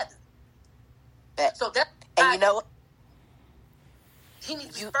together. So that. And you know what? He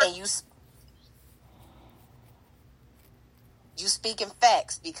needs to be first. You speaking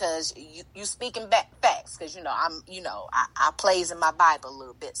facts because you speaking back facts because I plays in my Bible a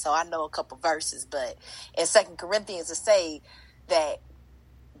little bit, so I know a couple verses. But in 2 Corinthians it say that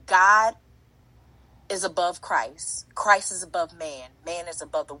God is above Christ. Christ is above man. Man is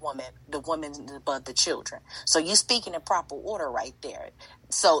above the woman is above the children. So you speaking in proper order right there.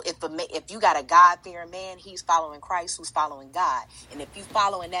 So if you got a God-fearing man, he's following Christ, who's following God. And if you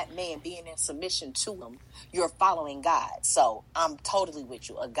following that man, being in submission to him, you're following God. So I'm totally with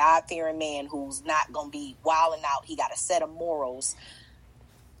you. A God-fearing man who's not going to be wilding out. He got a set of morals,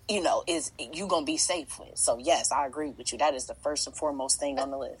 is you going to be safe with. So yes, I agree with you. That is the first and foremost thing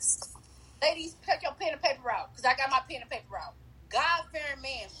on the list. Ladies, pick your pen and paper out, because I got my pen and paper out. God-fearing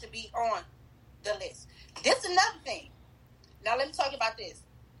man should be on the list. This is another thing. Now, let me talk about this.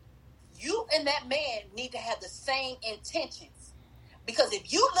 You and that man need to have the same intentions. Because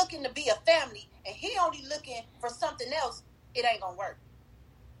if you looking to be a family and he only looking for something else, it ain't gonna work.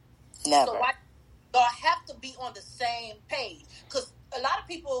 Never. So y'all have to be on the same page. Because a lot of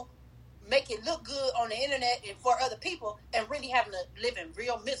people make it look good on the internet and for other people and really having to live in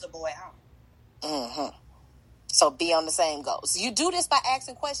real miserable at home. Mm-hmm. So be on the same goals. You do this by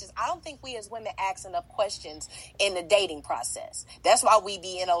asking questions. I don't think we as women ask enough questions in the dating process. That's why we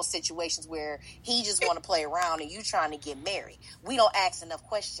be in those situations where he just want to play around and you trying to get married. We don't ask enough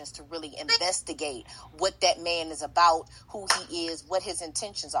questions to really investigate what that man is about, who he is, what his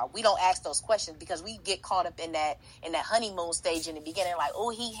intentions are. We don't ask those questions because we get caught up in that honeymoon stage in the beginning. Like,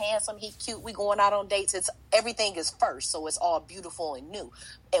 oh, he handsome, he cute, we going out on dates. Everything is first, so it's all beautiful and new.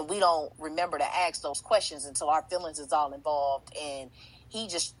 And we don't remember to ask those questions until our feelings is all involved and he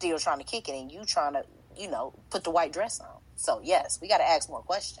just still trying to kick it and you trying to, put the white dress on. So, yes, we got to ask more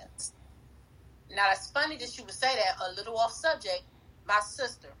questions. Now, it's funny that you would say that, a little off subject. My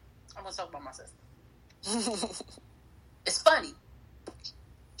sister, I'm going to talk about my sister. It's funny.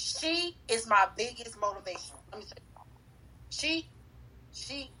 She is my biggest motivation. Let me tell you.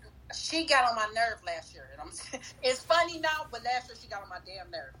 She got on my nerve last year. And it's funny now, but last year she got on my damn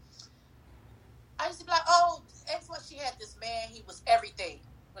nerve. I used to be like, oh, that's what she had this man. He was everything.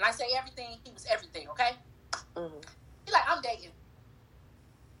 When I say everything, he was everything, okay? Mm-hmm. She's like, I'm dating.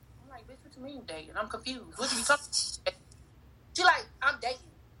 I'm like, bitch, what you mean dating? I'm confused. What you talking about? She like, I'm dating.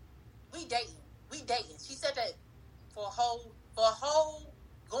 We dating. She said that for a whole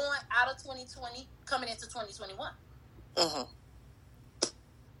going out of 2020, coming into 2021. Mm-hmm.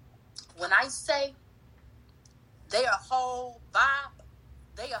 When I say they a whole vibe,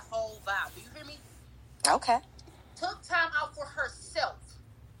 do you hear me? Okay. Took time out for herself.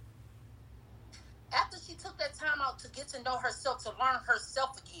 After she took that time out to get to know herself, to learn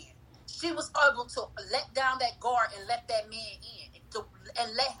herself again, she was able to let down that guard and let that man in,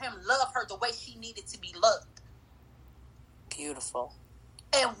 and let him love her the way she needed to be loved. Beautiful.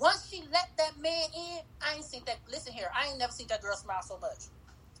 And once she let that man in, I ain't never seen that girl smile so much.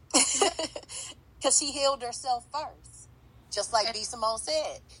 Because she healed herself first. Just like B. Simone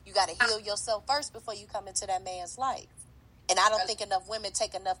said, you got to heal yourself first before you come into that man's life. And I don't think enough women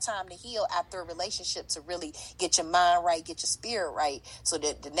take enough time to heal after a relationship to really get your mind right, get your spirit right, so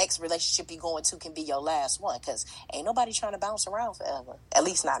that the next relationship you go into can be your last one. Because ain't nobody trying to bounce around forever. At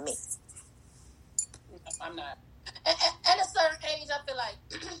least not me. I'm not. At a certain age, I feel like,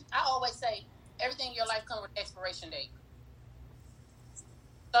 I always say, everything in your life comes with expiration date.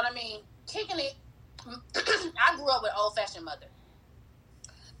 So, I mean, kicking it, I grew up with an old-fashioned mother.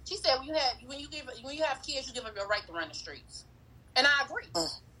 She said, when you have kids, you give them your right to run the streets. And I agree.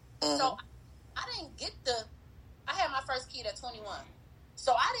 Mm-hmm. So, I had my first kid at 21.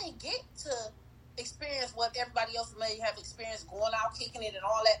 So, I didn't get to experience what everybody else may have experienced, going out, kicking it and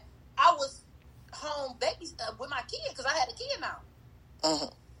all that. I was home with my kid because I had a kid now.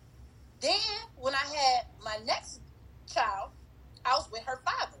 Mm-hmm. Then, when I had my next child, I was with her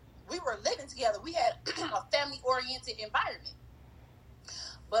father. We were living together. We had a family-oriented environment.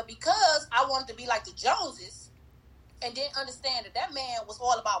 But because I wanted to be like the Joneses and didn't understand that man was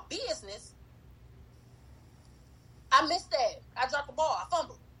all about business, I missed that. I dropped the ball. I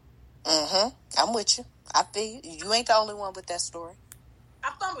fumbled. Mm-hmm. I'm with you. I feel you. You ain't the only one with that story.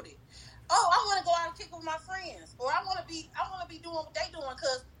 I fumbled it. Oh, I want to go out and kick with my friends. Or I want to be doing what they doing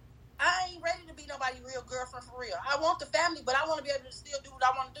because I ain't ready to be nobody real girlfriend for real. I want the family, but I want to be able to still do what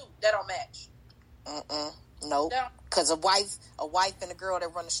I want to do. That don't match. Nope. Because a wife and a girl that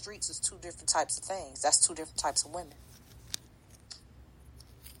run the streets is two different types of things. That's two different types of women.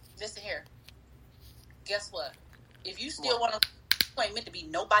 Listen here. Guess what? If you still want to, you ain't meant to be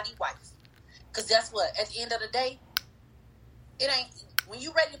nobody's wife. Because guess what? At the end of the day, it ain't. When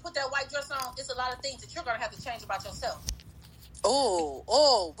you ready to put that white dress on, it's a lot of things that you're going to have to change about yourself. Wait,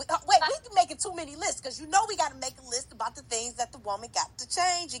 we're making too many lists because we got to make a list about the things that the woman got to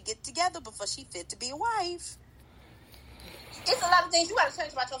change and get together before she fit to be a wife. It's a lot of things you got to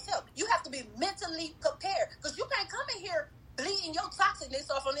change about yourself. You have to be mentally prepared because you can't come in here bleeding your toxicness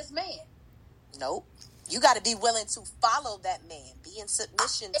off on this man. Nope. You got to be willing to follow that man, be in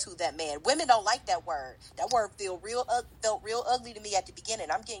submission to that man. Women don't like that word. That word felt real ugly to me at the beginning.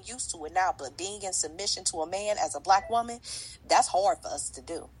 I'm getting used to it now, but being in submission to a man as a black woman, that's hard for us to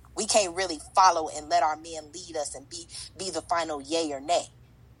do. We can't really follow and let our men lead us and be the final yay or nay.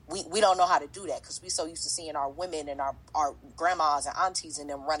 We don't know how to do that because we're so used to seeing our women and our grandmas and aunties and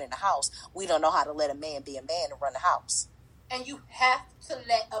them running the house. We don't know how to let a man be a man and run the house. And you have to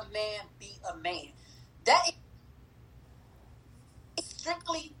let a man be a man. That is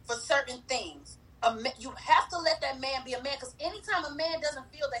strictly for certain things. You have to let that man be a man, because anytime a man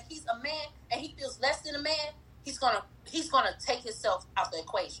doesn't feel that he's a man and he feels less than a man, he's gonna take himself out the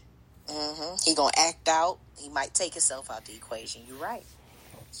equation. Mm-hmm. He gonna act out. He might take himself out the equation. You're right.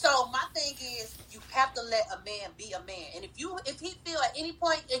 So my thing is, you have to let a man be a man, and if he feel at any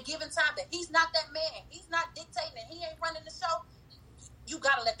point in given time that he's not that man, he's not dictating, and he ain't running the show, you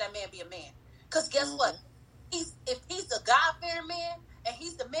gotta let that man be a man. Because guess what? If he's the God-fearing man and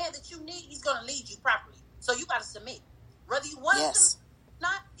he's the man that you need, he's gonna lead you properly. So you gotta submit, whether you want to submit or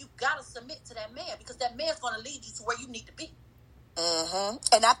not. You gotta submit to that man, because that man's gonna lead you to where you need to be. Mm-hmm.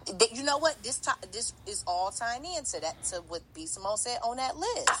 And you know what? This is all tying into that, to what B. Simone said on that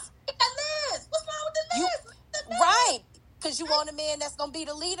list. That list. What's wrong with the list? Right. Because you want a man that's going to be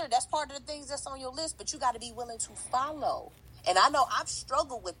the leader. That's part of the things that's on your list. But you got to be willing to follow. And I know I've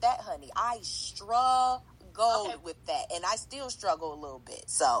struggled with that, honey. I struggled with that. And I still struggle a little bit.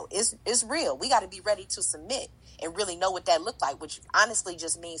 So it's real. We got to be ready to submit and really know what that looked like, which honestly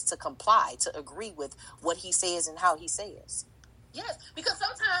just means to comply, to agree with what he says and how he says. Yes, because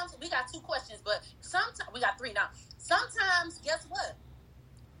sometimes we got 2 questions, but sometimes we got 3 now. Sometimes, guess what?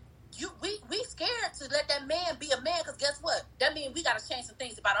 We scared to let that man be a man, because guess what? That means we got to change some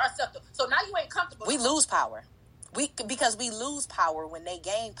things about ourselves. So now you ain't comfortable. We lose power. Because we lose power when they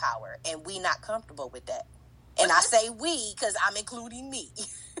gain power, and we not comfortable with that. And I say we because I'm including me.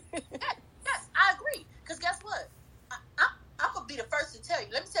 yes, I agree. Because guess what? I'm gonna be the first to tell you.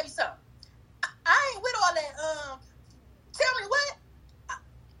 Let me tell you something. I ain't with all that. Tell me what?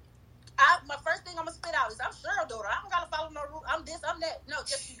 My first thing I'm gonna spit out is, I'm sure, daughter. I don't gotta follow no rule. I'm this, I'm that. No,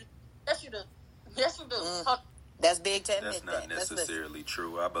 just you do. Yes, you do. That's big to admit. That's not necessarily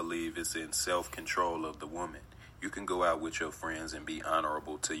true. I believe it's in self-control of the woman. You can go out with your friends and be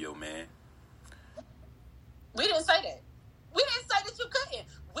honorable to your man. We didn't say that. We didn't say that you couldn't.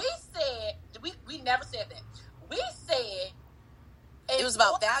 We said we never said that. We said it was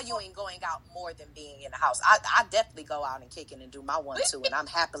about valuing going out more than being in the house. I definitely go out and kick it and do my 1-2, and I'm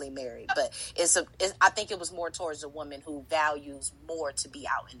happily married. But I think it was more towards a woman who values more to be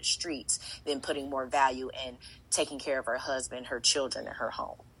out in the streets than putting more value in taking care of her husband, her children, and her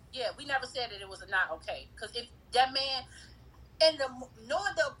home. Yeah, we never said that it was not okay. Because if that man, and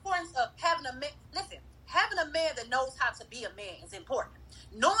knowing the importance of having a man, listen, having a man that knows how to be a man is important.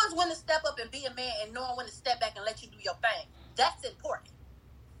 Knowing when to step up and be a man, and knowing when to step back and let you do your thing, that's important.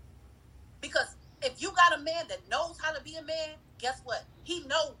 Because if you got a man that knows how to be a man, guess what? He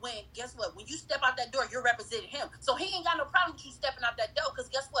know when you step out that door, you're representing him. So he ain't got no problem with you stepping out that door, because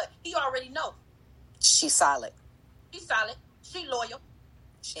guess what? He already know. She's solid. She's solid. She loyal.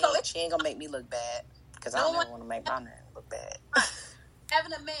 She ain't gonna make me look bad, because I don't want to make my man look bad.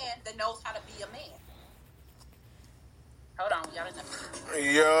 Having a man that knows how to be a man. Hold on, y'all.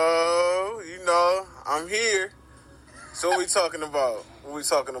 Yo, you know, I'm here. So what we talking about?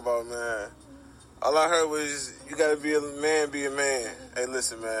 Man? All I heard was, you gotta be a man, be a man. Hey,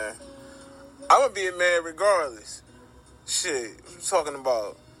 listen, man. I'm gonna be a man regardless. Shit, what you talking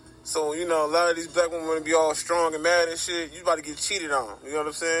about? So, you know, a lot of these black women want to be all strong and mad and shit. You about to get cheated on. You know what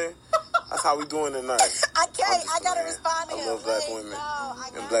I'm saying? That's how we doing tonight. I gotta respond to him. I love black women.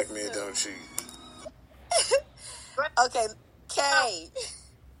 And black men don't cheat. Okay, Kay.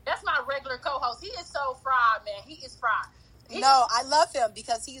 That's my regular co-host. He is so fried, man. He is fried. No, I love him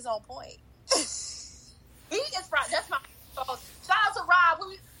because he's on point. He is fried. That's my co-host. Shout out to Rob.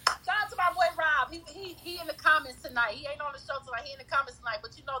 Shout out to my boy Rob. He in the comments tonight. He ain't on the show tonight. He in the comments tonight.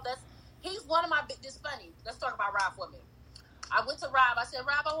 But you know, he's one of my big. This funny. Let's talk about Rob for a minute. I went to Rob. I said,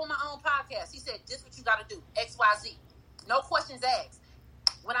 Rob, I want my own podcast. He said, this what you got to do. XYZ. No questions asked.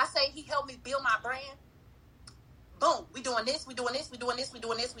 When I say he helped me build my brand, boom. We doing this. We doing this. We doing this. We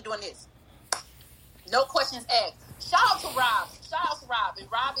doing this. We doing this. No questions asked. Shout out to Rob.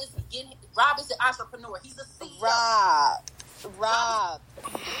 And Rob is an entrepreneur. He's a CEO. Rob,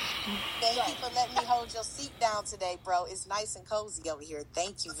 thank you for letting me hold your seat down today, bro. It's nice and cozy over here.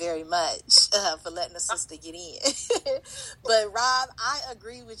 Thank you very much for letting the sister get in. But Rob, I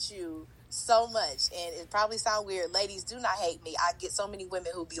agree with you so much, and it probably sounds weird. Ladies, do not hate me. I get so many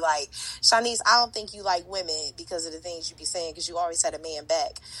women who be like, Shanice, I don't think you like women because of the things you be saying, because you always had a man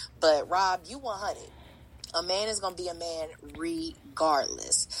back. But Rob, you 100. A man is going to be a man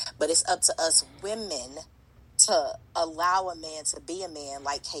regardless. But it's up to us women to allow a man to be a man,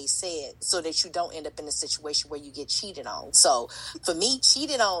 like Kay said, so that you don't end up in a situation where you get cheated on. So for me,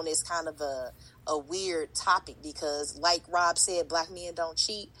 cheated on is kind of a weird topic, because like Rob said, black men don't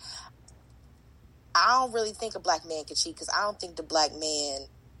cheat. I don't really think a black man can cheat, because I don't think the black man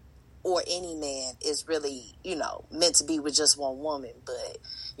or any man is really, you know, meant to be with just one woman. But,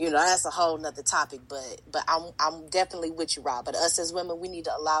 you know, that's a whole nother topic. But I'm definitely with you, Rob. But us as women, we need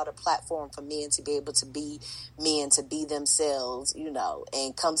to allow the platform for men to be able to be men, to be themselves, you know,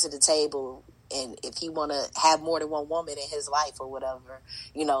 and come to the table. And if he want to have more than one woman in his life or whatever,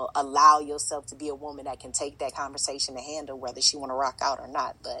 you know, allow yourself to be a woman that can take that conversation to handle whether she want to rock out or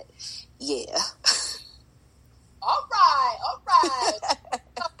not. But, yeah. All right.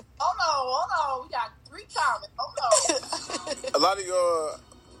 Hold on. We got 3 comments. Hold on. A lot of y'all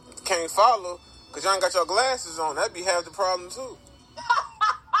can't follow because y'all ain't got your glasses on. That'd be half the problem, too.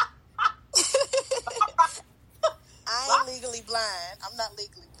 I ain't legally blind. I'm not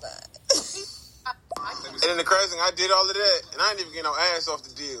legally blind. And then the crazy thing, I did all of that, and I ain't even get no ass off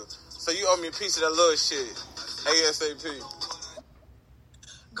the deal. So you owe me a piece of that little shit. ASAP.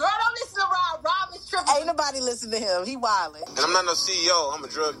 Girl, don't listen to Rob. Rob is tripping. Ain't nobody listen to him. He wildin'. And I'm not no CEO. I'm a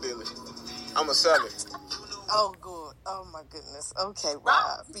drug dealer. I'm a seller. Oh, good. Oh, my goodness. Okay,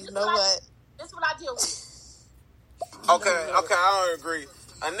 Rob. You know what? This is what I deal with. Okay, I don't agree.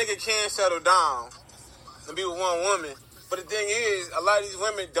 A nigga can settle down and be with one woman. But the thing is, a lot of these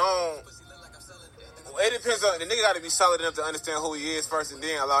women don't. It depends on the nigga. Got to be solid enough to understand who he is first, and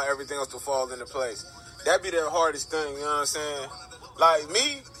then allow everything else to fall into place. That'd be the hardest thing. You know what I'm saying? Like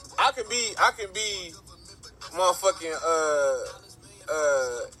me, I can be motherfucking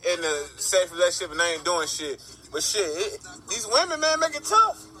in a safe relationship and I ain't doing shit. But shit, these women, man, make it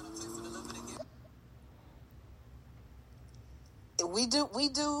tough.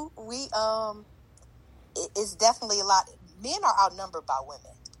 It's definitely a lot. Men are outnumbered by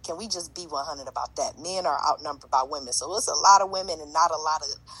women. Can we just be 100 about that? Men are outnumbered by women. So it's a lot of women and not a lot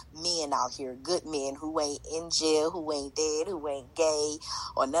of men out here, good men who ain't in jail, who ain't dead, who ain't gay,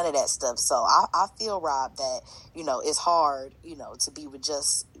 or none of that stuff. So I feel, Rob, that, you know, it's hard, you know, to be with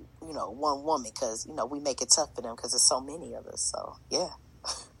just, you know, one woman because, you know, we make it tough for them because there's so many of us. So, yeah.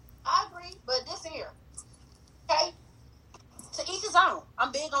 I agree, but this here, okay? To each his own.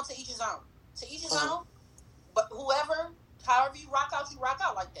 I'm big on to each his own. To each his own. But however you rock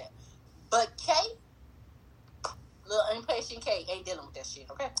out like that. But Kay, little impatient Kay, ain't dealing with that shit,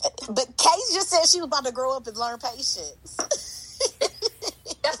 okay? But Kay just said she was about to grow up and learn patience.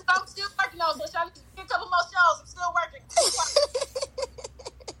 That's what I'm still working on, so y'all need to get a couple more shows. I'm still working.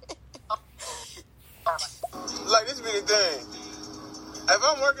 Like, this be the thing. If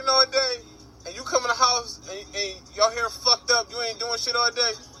I'm working all day, and you come in the house, and y'all hair fucked up, you ain't doing shit all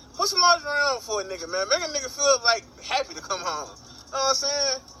day, put some lingerie on for a nigga, man. Make a nigga feel, like, happy to come home. You know what I'm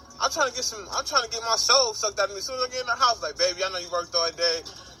saying? I'm trying to get my soul sucked out of me as soon as I get in the house. Like, baby, I know you worked all day.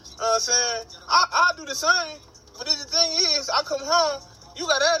 You know what I'm saying? I'll do the same. But the thing is, I come home, you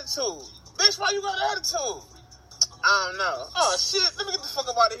got attitude. Bitch, why you got attitude? I don't know. Oh, shit. Let me get the fuck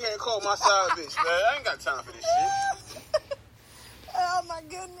up out of here and call my side bitch, man. I ain't got time for this shit. Oh, my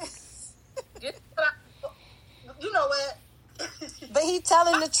goodness. You know what? But he's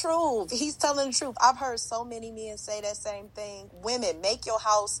telling the truth. He's telling the truth. I've heard so many men say that same thing. Women, make your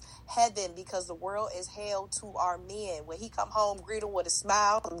house heaven because the world is hell to our men. When he come home, greet him with a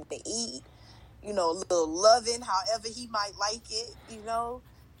smile, to eat, you know, a little loving, however he might like it, you know.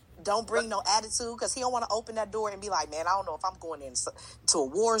 Don't bring no attitude because he don't want to open that door and be like, man, I don't know if I'm going into a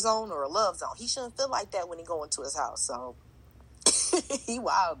war zone or a love zone. He shouldn't feel like that when he go into his house. So he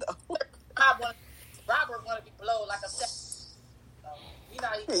wild though. Robert want to be blowed like a set. You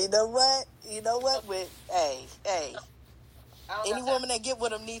know what? With hey, any woman that get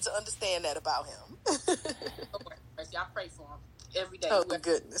with him needs to understand that about him. I pray for him every day. Oh,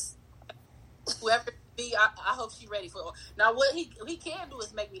 goodness. Whoever it be, I hope she's ready for it. Now, what he can do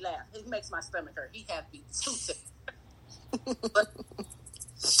is make me laugh. He makes my stomach hurt. He has to be too sick. But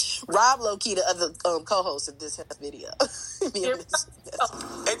Rob low-key the other co-host of this video. And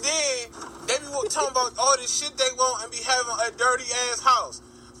then they be talking about all this shit they want and be having a dirty ass house.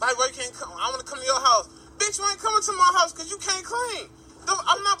 Like, why you can't come? I want to come to your house. Bitch, you ain't coming to my house because you can't clean.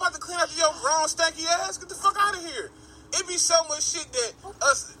 I'm not about to clean after your grown stanky ass. Get the fuck out of here. It be so much shit that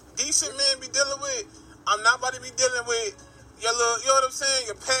us decent men be dealing with. I'm not about to be dealing with your little, you know what I'm saying?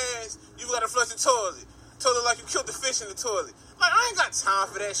 Your pants. You got to flush the toilet. Toilet like you killed the fish in the toilet. Like, I ain't got time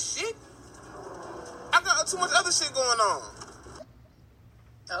for that shit. I got too much other shit going on.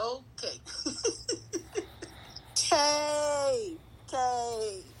 Okay. Kay.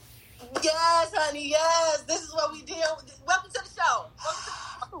 Yes, honey, yes. This is what we deal with. Welcome to the show.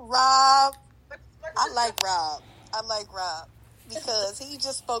 Rob. I like Rob because he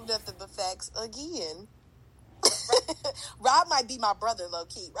just spoke nothing but facts again. Rob might be my brother, low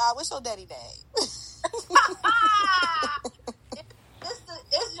key. Rob, what's your daddy name?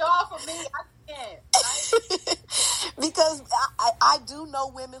 It's y'all for me. I can't. Because I do know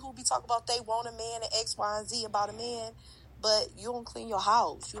women who be talking about they want a man and X, Y, and Z about a man, but you don't clean your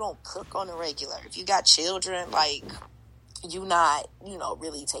house. You don't cook on the regular. If you got children, like, you not,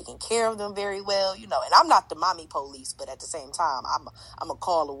 really taking care of them very well, and I'm not the mommy police, but at the same time, I'm going to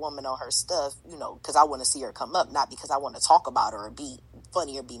call a woman on her stuff, because I want to see her come up, not because I want to talk about her or be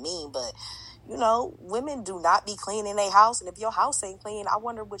funny or be mean, but, women do not be cleaning their house, and if your house ain't clean, I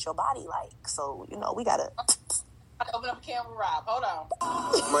wonder what your body like. So, we got to... Open up a camera, Rob. Hold on.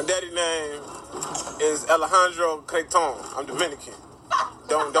 My daddy name is Alejandro Clayton. I'm Dominican.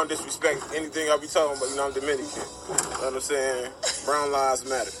 Don't disrespect anything I be talking about. I'm Dominican. You know what I'm saying? Brown lives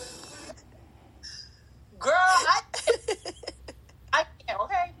matter. Girl, I can't.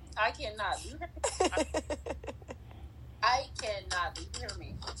 Okay, I cannot. You hear me? I cannot. You hear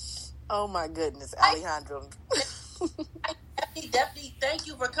me? Oh my goodness, Alejandro. I definitely thank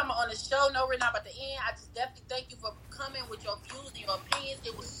you for coming on the show. No, we're not about to end. I just definitely thank you for coming with your views and your opinions.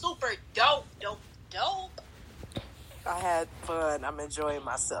 It was super dope. I had fun. I'm enjoying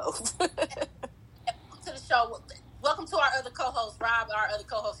myself. Welcome to the show. Welcome to our other co-host, Rob. Our other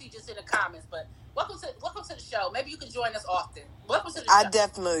co-host, he just in the comments, but welcome to the show. Maybe you can join us often. Welcome to the show. I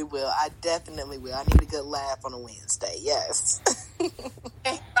definitely will. I need a good laugh on a Wednesday. Yes.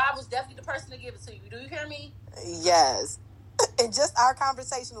 And Rob was definitely the person to give it to you. Do you hear me? Yes. And just our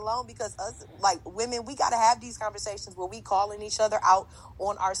conversation alone, because us, like, women, we got to have these conversations where we calling each other out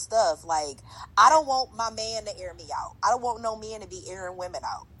on our stuff. Like, I don't want my man to air me out. I don't want no man to be airing women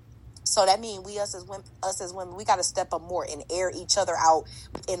out. So that means us as women, we got to step up more and air each other out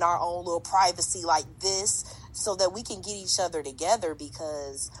in our own little privacy like this, so that we can get each other together,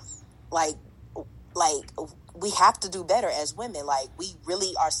 because like we have to do better as women. Like, we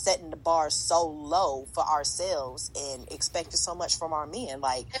really are setting the bar so low for ourselves and expecting so much from our men.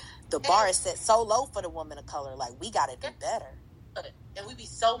 Like, the bar is set so low for the woman of color. Like, we got to do better. And we be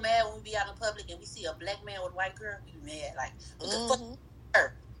so mad when we be out in public and we see a black man with a white girl. We be mad. Like, what the fuck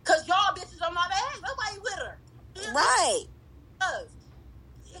her? Because y'all bitches don't know that. Nobody with her. Right.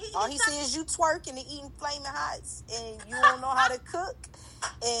 All he He see is you twerking and eating Flaming Hots, and you don't know how to cook,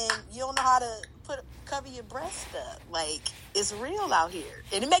 and you don't know how to cover your breast up. Like, it's real out here,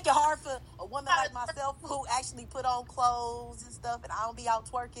 and it make it hard for a woman like myself who actually put on clothes and stuff, and I don't be out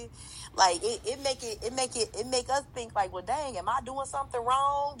twerking. Like, it make us think like, well, dang, am I doing something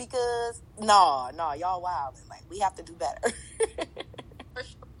wrong? Because no, y'all wild. Like, we have to do better. For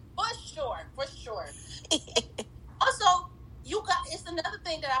sure. Also, it's another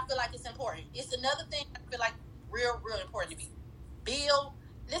thing that I feel like is important. It's another thing I feel like real important to me. Build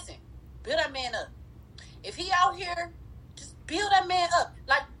that man up. If he out here, just build that man up.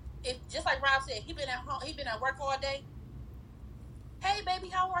 Like, just like Rob said, he been at home, he been at work all day. Hey baby,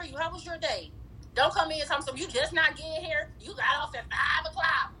 how are you? How was your day? Don't come in and tell me you just not getting here. You got off at 5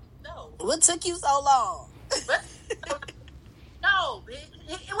 o'clock. No. What took you so long? No,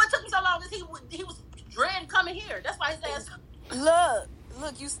 what took me so long is he was dreading coming here. That's why his ass. Look,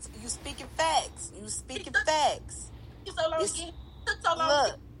 you speaking facts. You speaking facts. Took so long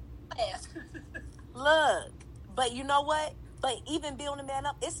to get ass. Look, but you know what? But even building a man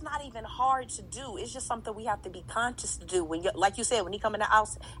up, it's not even hard to do. It's just something we have to be conscious to do. When like you said, when he come in the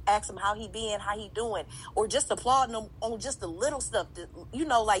house, ask him how he been, how he doing, or just applauding him on just the little stuff. That,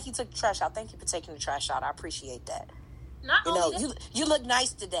 like he took the trash out. Thank you for taking the trash out. I appreciate that. You look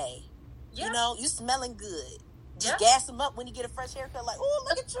nice today. Yeah. You smelling good. Just gas him up when you get a fresh haircut. Like, oh,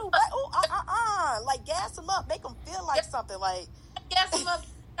 look at you. Like, gas him up. Make him feel like something. Like, gas him up.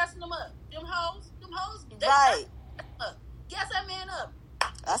 Them hoes. Right. Gas that man up.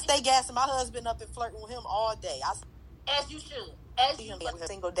 I stay gassing my husband up and flirting with him all day. As you should. As you should. Every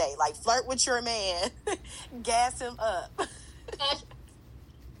single day. Like, flirt with your man. Gas him up.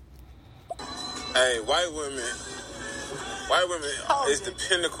 Hey, white women is the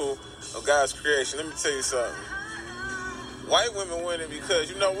pinnacle of God's creation. Let me tell you something. White women winning because,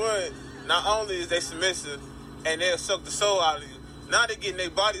 you know what? Not only is they submissive and they'll suck the soul out of you, now they're getting their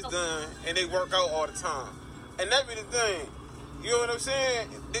bodies done and they work out all the time. And that be the thing. You know what I'm saying?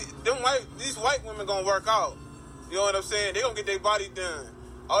 These white women gonna work out. You know what I'm saying? They gonna get their body done.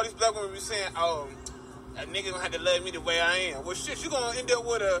 All these black women be saying, oh, a nigga gonna have to love me the way I am. Well, shit, you gonna end up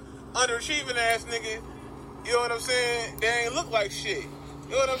with a underachieving ass nigga. You know what I'm saying? They ain't look like shit.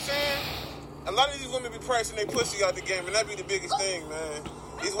 You know what I'm saying? A lot of these women be pricing their pussy out the game, and that be the biggest thing, man.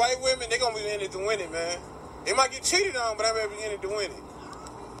 These white women, they gonna be in it to win it, man. They might get cheated on, but I better be in it to win it.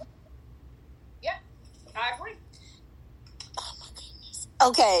 Yeah, I agree. Oh my goodness.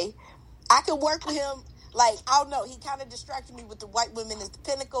 Okay, I can work with him Like, I don't know. He kind of distracted me with the white women is the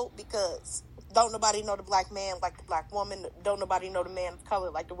pinnacle because don't nobody know the black man like the black woman. Don't nobody know the man of color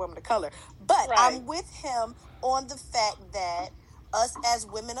like the woman of color. But Right. I'm with him on the fact that us as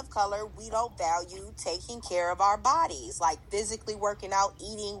women of color, we don't value taking care of our bodies, like physically working out,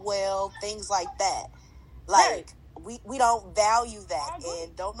 eating well, things like that. Like, we don't value that.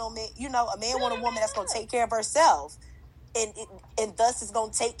 And don't know, man, you know, a man want a woman that's going to take care of herself. And thus is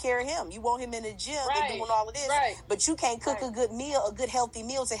going to take care of him. You want him in the gym and doing all of this, but you can't cook a good meal, a good healthy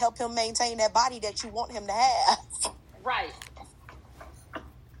meal to help him maintain that body that you want him to have. Right.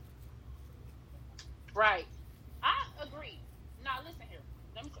 Right. I agree. Now listen here.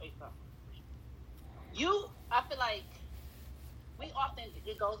 Let me tell you something. I feel like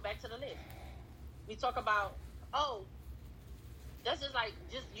it goes back to the list. We talk about, that's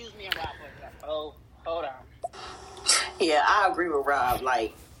just use me and Rob for example. Oh, hold on. Yeah, I agree with Rob.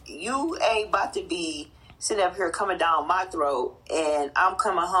 Like, you ain't about to be sitting up here coming down my throat, and I'm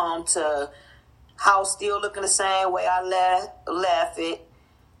coming home to house still looking the same way I left it.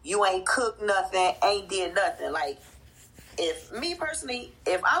 You ain't cooked nothing, ain't did nothing. Like, if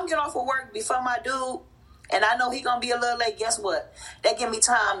I'm getting off of work before my dude, and I know he gonna be a little late, guess what? That give me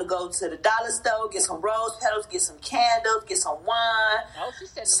time to go to the dollar store, get some rose petals, get some candles, get some wine,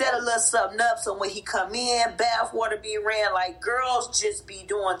 set a little something up so when he come in, bath water be ran. Like, girls just be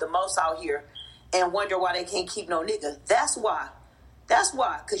doing the most out here and wonder why they can't keep no nigga. That's why.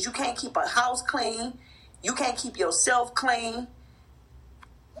 Because you can't keep a house clean. You can't keep yourself clean.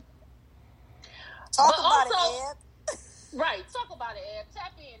 Talk about it, Eb. Right, talk about it, Eb.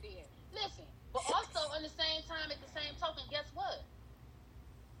 Tap in then. Listen. But also, on the same time, at the same token, guess what?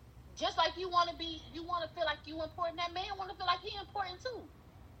 Just like you want to feel like you important, that man want to feel like he important too.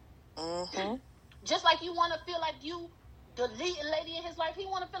 Mm-hmm. Just like you want to feel like you, the leading lady in his life, he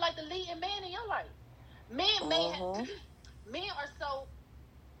want to feel like the leading man in your life. Men are so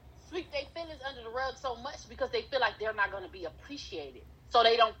sweep their feelings under the rug so much because they feel like they're not going to be appreciated. So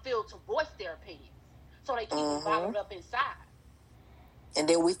they don't feel to voice their opinions. So they keep them bottled up inside. And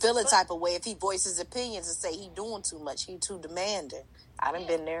then we feel a type of way if he voices opinions and say he doing too much, he too demanding. I done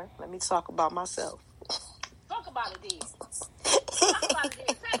been there. Let me talk about myself. Talk about it then. Talk about it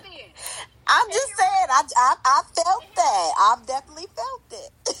then. Tap in. I'm just saying, I felt that. I've definitely felt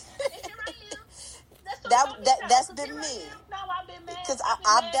it. And here I am. That's been me. Now I've been mad. Because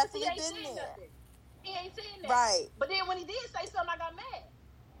I've definitely been there. Nothing. He ain't saying that. Right. But then when he did say something, I got mad.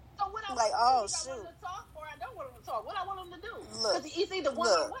 So what I like, want shoot. I want him to talk or I don't want him to talk. What I want him to do. Because it's either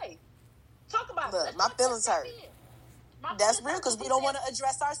one way. Talk about it. My feelings hurt. That's real because we don't want to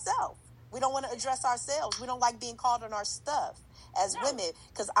address ourselves. We don't want to address ourselves. We don't like being called on our stuff as women.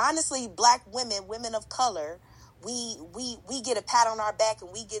 Because honestly, black women, women of color, we get a pat on our back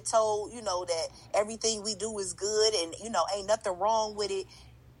and we get told, that everything we do is good and, ain't nothing wrong with it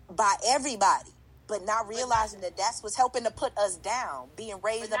by everybody. But not realizing that that's what's helping to put us down. Being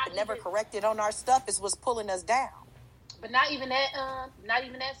raised up and never corrected on our stuff is what's pulling us down. But not even that,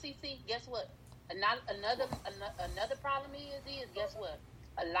 CC. Guess what? Another problem is guess what?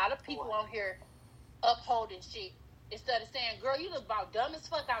 A lot of people on here upholding shit instead of saying, "Girl, you look about dumb as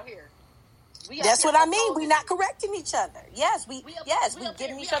fuck out here." That's what I mean. We not correcting each other. Yes, we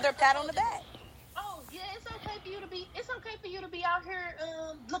giving each other a pat on the back. Oh yeah, it's okay for you to be out here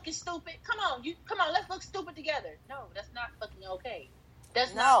looking stupid. Come on, let's look stupid together. No, that's not fucking okay.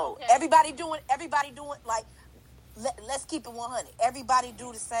 That's not okay. Everybody doing like let's keep it 100. Everybody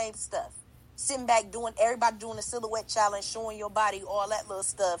do the same stuff. Sitting back everybody doing the silhouette challenge, showing your body, all that little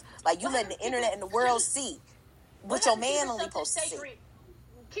stuff. Like you letting the internet and the world see what your man only supposed to see.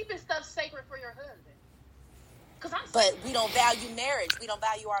 Keeping stuff sacred for your husband. But we don't value marriage. We don't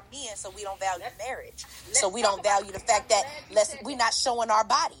value our men, so we don't value marriage. So we don't value the fact that we're not showing our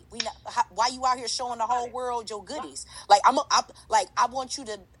body. Why you out here showing the whole world your goodies? Like I want you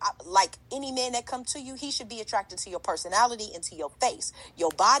to like any man that come to you, he should be attracted to your personality and to your face.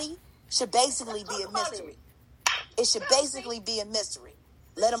 Your body should basically be a mystery. It should basically be a mystery.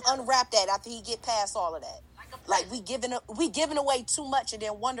 Let him unwrap that after he get past all of that. Like we giving away too much and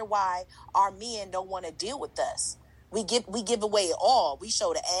then wonder why our men don't want to deal with us. We give away it all. We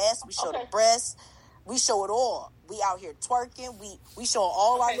show the ass, we show the breasts, we show it all. We out here twerking. We show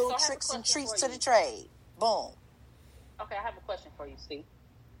all our little tricks and treats to the trade. Boom. Okay, I have a question for you, Steve.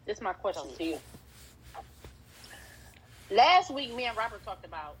 This is my question to you. Last week, me and Robert talked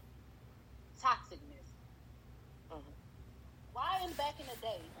about toxicness. Mm-hmm. Why back in the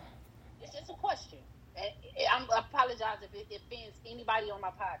day? It's just a question. I apologize if it offends anybody on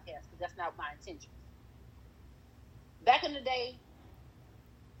my podcast because that's not my intention. Back in the day,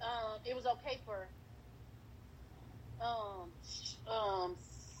 it was okay for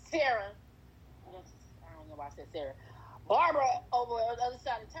Sarah, I don't know why I said Sarah. Barbara over on the other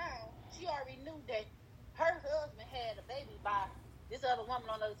side of town, she already knew that her husband had a baby by this other woman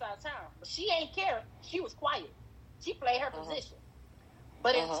on the other side of town. But she ain't care. She was quiet. She played her position.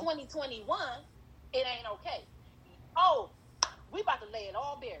 But in 2021, it ain't okay. Oh, we about to lay it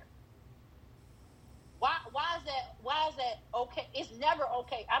all bare. Why is that okay? It's never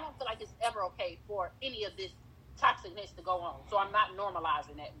okay. I don't feel like it's ever okay for any of this toxicness to go on. So I'm not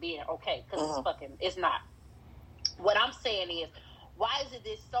normalizing that being okay, because it's not. What I'm saying is, why is it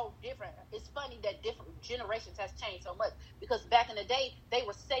this so different? It's funny that different generations has changed so much, because back in the day, they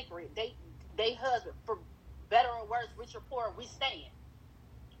were sacred. They husband, for better or worse, rich or poor, we stand.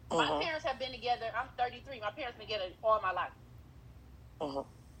 My parents have been together. I'm 33. My parents been together all my life.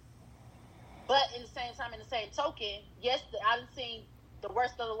 But in the same time, in the same token, yes, I've seen the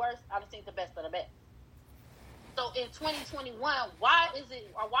worst of the worst. I've seen the best of the best. So in 2021, why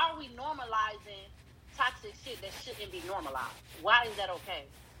are we normalizing toxic shit that shouldn't be normalized? Why is that okay?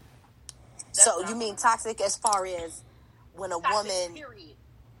 So you mean toxic as far as when a woman... Period.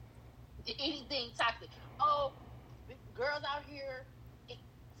 Anything toxic. Oh, girls out here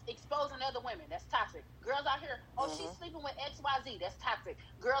exposing other women. That's toxic. Girls out here, she's sleeping with XYZ. That's toxic.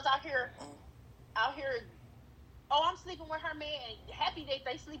 Girls out here, I'm sleeping with her man, and happy that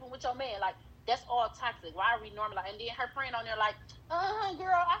they sleeping with your man. Like, that's all toxic. Why are we normalizing? And then her friend on there like,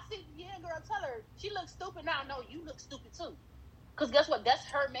 girl, I see, girl, tell her. She looks stupid now. No, you look stupid too. Because guess what? That's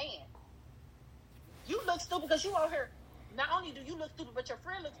her man. You look stupid because you out here. Not only do you look stupid, but your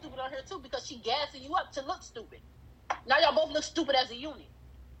friend looks stupid on here too, because she gassing you up to look stupid. Now y'all both look stupid as a unit.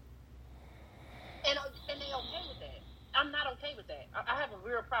 And they okay with that. I'm not okay with that. I have a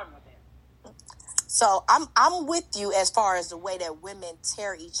real problem with that. So I'm with you as far as the way that women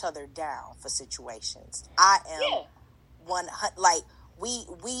tear each other down for situations. I am one, like we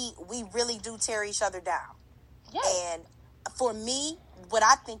really do tear each other down. Yeah. And for me, what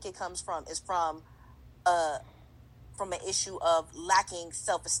I think it comes from is from an issue of lacking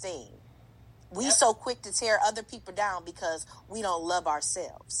self-esteem. We so quick to tear other people down because we don't love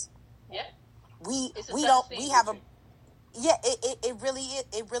ourselves. Yeah. It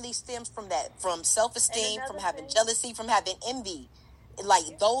really stems from that, from self-esteem, from having jealousy, from having envy.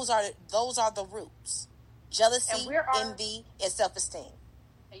 Like those are the roots. Jealousy, envy, and self-esteem.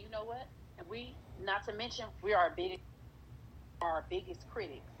 And you know what? And we, not to mention, we are our biggest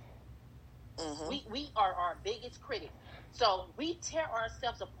critics. We are our biggest critics. So we tear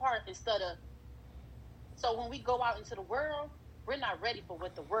ourselves apart instead of. So when we go out into the world, we're not ready for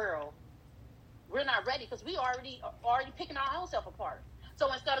what the world. We're not ready because we already picking our own self apart. So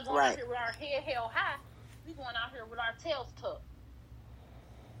instead of going out here with our head held high, we going out here with our tails tucked.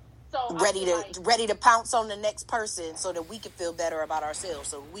 So ready to pounce on the next person so that we can feel better about ourselves,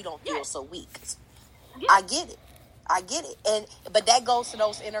 so we don't feel so weak. Yeah. I get it. But that goes to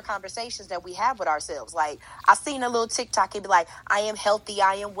those inner conversations that we have with ourselves. Like, I seen a little TikTok, it'd be like, I am healthy,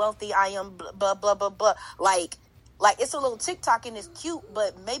 I am wealthy, I am blah, blah, blah, blah. Like it's a little TikTok and it's cute,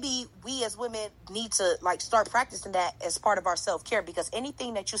 but maybe we as women need to start practicing that as part of our self-care, because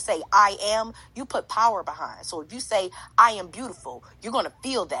anything that you say, I am, you put power behind. So if you say, I am beautiful, you're going to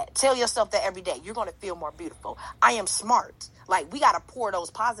feel that. Tell yourself that every day. You're going to feel more beautiful. I am smart. Like, we got to pour those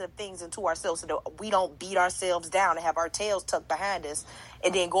positive things into ourselves so that we don't beat ourselves down and have our tails tucked behind us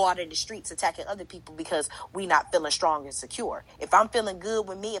and then go out in the streets attacking other people because we not feeling strong and secure. If I'm feeling good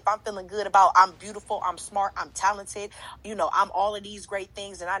with me, if I'm feeling good about I'm beautiful, I'm smart, I'm talented, I'm all of these great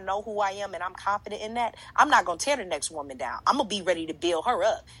things, and I know who I am and I'm confident in that, I'm not going to tear the next woman down. I'm going to be ready to build her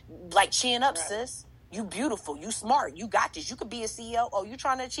up. Like, chin up, sis. You beautiful, you smart, you got this. You could be a CEO. Oh, you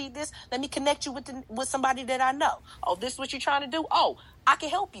trying to achieve this? Let me connect you with somebody that I know. Oh, this is what you're trying to do? Oh, I can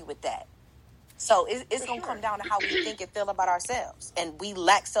help you with that. So it's going to come down to how we think and feel about ourselves. And we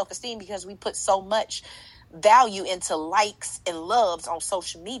lack self-esteem because we put so much value into likes and loves on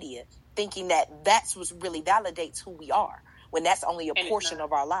social media, thinking that that's what really validates who we are, when that's only a portion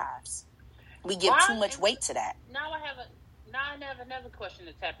of our lives. We give too much weight to that. Now I have another question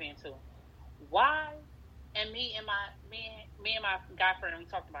to tap into. Why, and me and my guy friend, we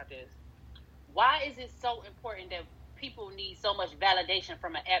talked about this. Why is it so important that people need so much validation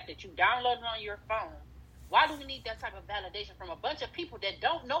from an app that you downloaded on your phone? Why do we need that type of validation from a bunch of people that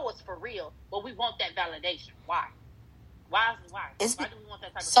don't know us for real, but we want that validation? Why? Why do we want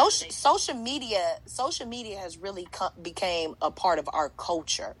that type of validation? Social media has really became a part of our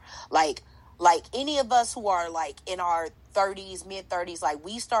culture. Like any of us who are in our 30s, mid-30s,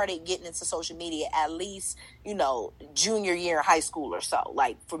 we started getting into social media at least, junior year in high school or so,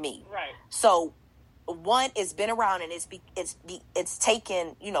 for me. Right. So one, it's been around and it's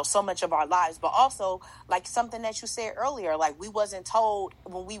taken, so much of our lives, but also like something that you said earlier, like we wasn't told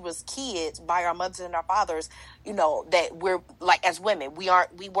when we was kids by our mothers and our fathers, that we're like, as women, we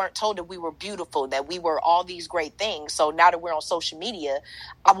weren't told that we were beautiful, that we were all these great things. So now that we're on social media,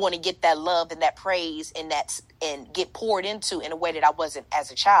 I want to get that love and that praise and get poured into in a way that I wasn't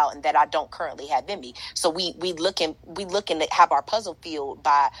as a child and that I don't currently have in me. So we looking to have our puzzle filled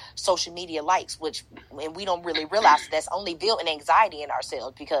by social media likes, and we don't really realize that's only building anxiety in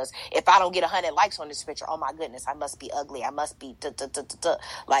ourselves, because if I don't get 100 likes on this picture, oh my goodness, I must be ugly. I must be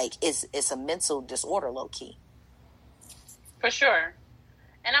like it's a mental disorder, low key. For sure.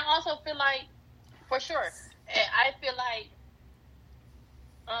 And I also feel like, for sure, I feel like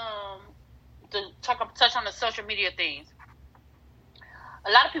to touch on the social media things,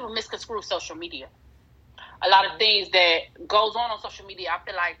 a lot of people misconstrue social media. A lot of things that goes on social media, I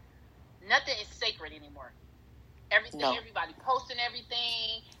feel like nothing is sacred anymore. Everybody posting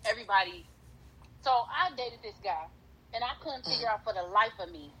everything, everybody. So I dated this guy, and I couldn't figure out for the life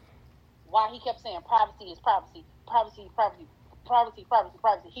of me why he kept saying privacy is privacy, privacy, privacy, privacy, privacy,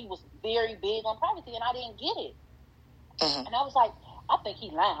 privacy. He was very big on privacy, and I didn't get it. And I was like, I think he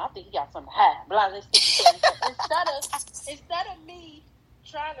lying. I think he got something to hide. Blah, instead of me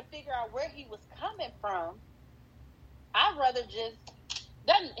trying to figure out where he was coming from, I'd rather just,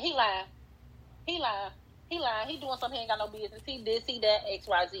 he lying. He lying. He lying. He doing something he ain't got no business. He this, he that, X,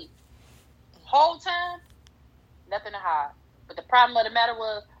 Y, Z. Whole time, nothing to hide. But the problem of the matter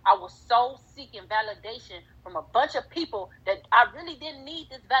was, I was so seeking validation from a bunch of people that I really didn't need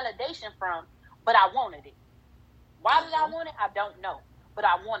this validation from, but I wanted it. Why did I want it? I don't know. But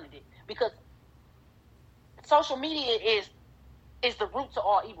I wanted it. Because social media is the root to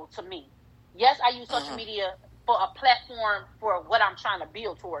all evil to me. Yes, I use social media for a platform for what I'm trying to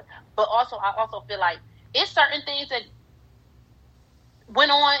build towards. But also, I also feel like it's certain things that went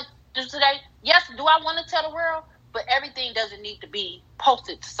on today. Yes, do I want to tell the world? But everything doesn't need to be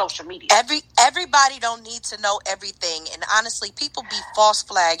posted to social media. Everybody don't need to know everything. And honestly, people be false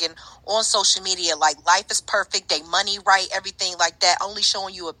flagging on social media like life is perfect, they money right, everything like that, only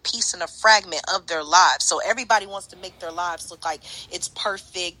showing you a piece and a fragment of their lives. So everybody wants to make their lives look like it's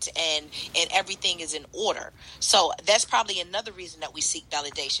perfect and everything is in order. So that's probably another reason that we seek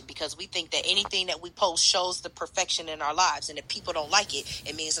validation, because we think that anything that we post shows the perfection in our lives. And if people don't like it,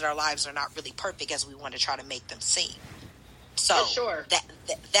 it means that our lives are not really perfect as we want to try to make them seem. So for sure.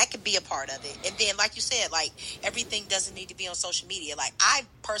 that could be a part of it. And then, like you said, like everything doesn't need to be on social media. Like I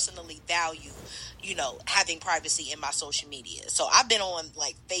personally value, having privacy in my social media. So I've been on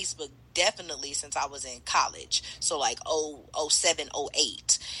like Facebook definitely since I was in college. So like 07,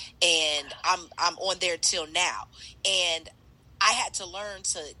 08. And I'm on there till now. And I had to learn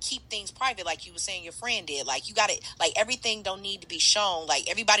to keep things private, like you were saying your friend did. Like you got it, like everything don't need to be shown. Like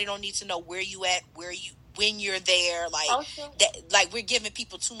everybody don't need to know where you at, when you're there, like we're giving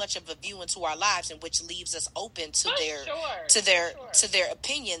people too much of a view into our lives, and which leaves us open to their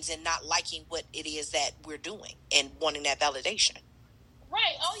opinions and not liking what it is that we're doing and wanting that validation.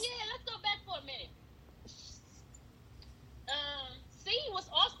 Right. Oh yeah, let's go back for a minute. C was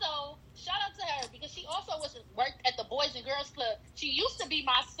also, shout out to her, because she also worked at the Boys and Girls Club. She used to be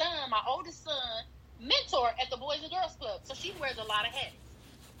my oldest son, mentor at the Boys and Girls Club. So she wears a lot of hats.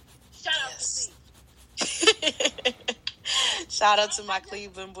 Shout out to C. Shout out to my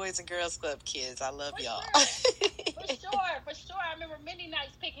Cleveland Boys and Girls Club kids. I love y'all. For sure. I remember many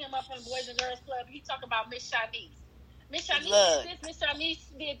nights picking him up from the Boys and Girls Club. He talk about Miss Shanice. Miss Shanice did this, Miss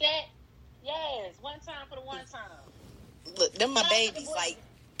Shanice did that. Yes, one time for the one time. Look, them my babies. Like,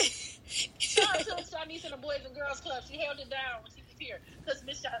 shout out to Shanice and the Boys and Girls Club. She held it down when she was here, because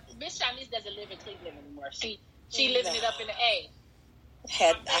Miss Shanice doesn't live in Cleveland anymore. She living it up in the A.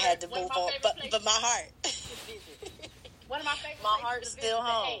 I had to move on, but my heart. One of my favorite. My heart's still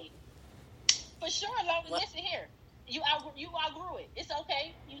home. For sure, listen here. You outgrew it. It's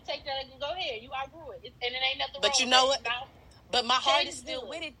okay. You take that and go ahead. You outgrew it, and it ain't nothing wrong. But you know what? Now, but my heart is still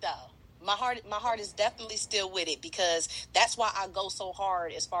with it, though. My heart is definitely still with it, because that's why I go so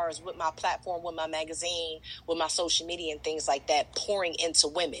hard as far as with my platform, with my magazine, with my social media and things like that, pouring into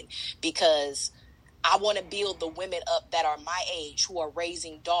women, because I want to build the women up that are my age, who are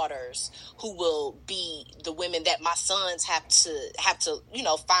raising daughters, who will be the women that my sons have to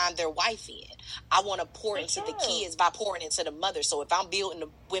find their wife in. I want to pour into the kids by pouring into the mother. So if I'm building the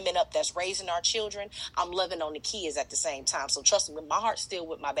women up that's raising our children, I'm loving on the kids at the same time. So trust me, my heart's still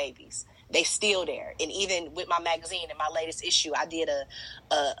with my babies. They still there. And even with my magazine, in my latest issue, I did a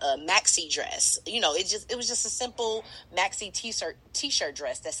maxi dress. You know, it was just a simple maxi t-shirt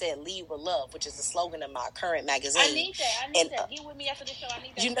dress that said "Lead with Love," which is the slogan of my current magazine. I need that. Get with me after the show. I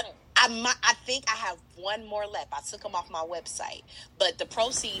need that. You know, I think I have one more left. I took them off my website, but the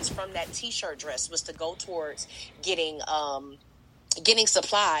proceeds from that t-shirt dress was to go towards getting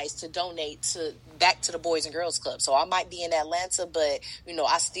supplies to donate back to the Boys and Girls Club. So I might be in Atlanta, but you know,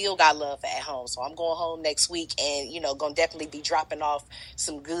 I still got love at home. So I'm going home next week, and you know, gonna definitely be dropping off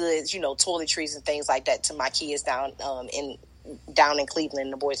some goods, you know, toiletries and things like that to my kids down in Cleveland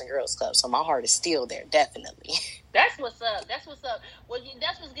in the Boys and Girls Club. So my heart is still there, definitely. That's what's up. Well,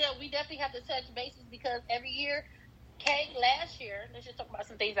 that's what's good. We definitely have to touch bases because every year, last year, let's just talk about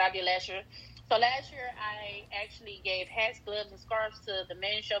some things I did last year. So last year, I actually gave hats, gloves, and scarves to the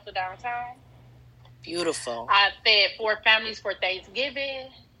men's shelter downtown. Beautiful. I fed 4 families for Thanksgiving,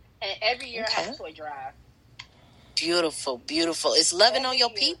 and every year I have a toy drive. Beautiful. It's loving on your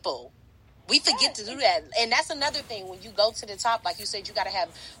people. We forget to do that. And that's another thing. When you go to the top, like you said, you got to have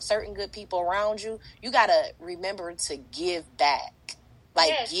certain good people around you. You got to remember to give back.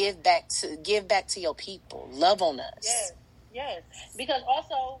 Give back to your people. Love on us. Yes. Because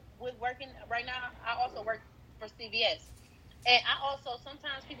also, with working right now, I also work for CVS. And I also,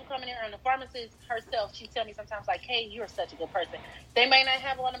 sometimes people come in here, and the pharmacist herself, she tell me sometimes, like, hey, you're such a good person. They may not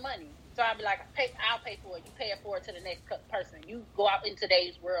have all the money. So I'll be like, I'll pay for it. You pay it forward to the next person. You go out in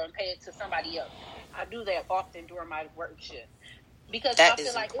today's world and pay it to somebody else. I do that often during my work shift. Because I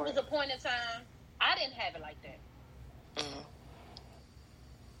feel like it was a point in time, I didn't have it like that. Mm-hmm.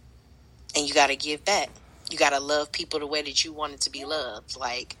 And you got to give back. You got to love people the way that you want it to be loved.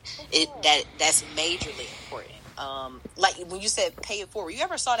 Like, that's majorly important. Like when you said pay it forward, you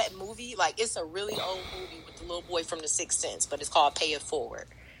ever saw that movie? Like, it's a really old movie with the little boy from The Sixth Sense, but it's called Pay It Forward.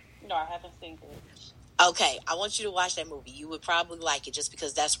 No, I haven't seen it. Okay, I want you to watch that movie. You would probably like it just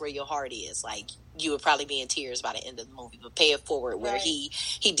because that's where your heart is. Like, you would probably be in tears by the end of the movie. But Pay It Forward, where he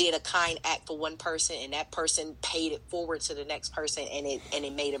did a kind act for one person, and that person paid it forward to the next person, and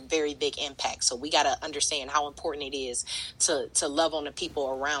it made a very big impact. So we got to understand how important it is to love on the people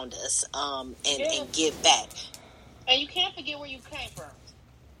around us, and give back. And you can't forget where you came from.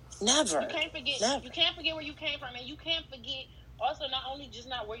 Never. You can't forget. Never. You can't forget where you came from, and you can't forget. Also, not only just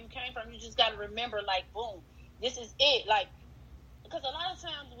not where you came from, you just got to remember, like, boom, this is it. Like, because a lot of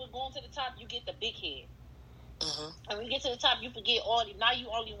times we're going to the top, you get the big head. Mm-hmm. And when you get to the top, you forget all. Now you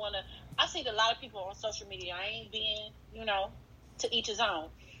only want to. I see a lot of people on social media. I ain't being, to each his own.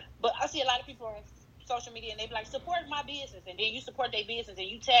 But I see a lot of people on social media, and they be like, support my business. And then you support their business, and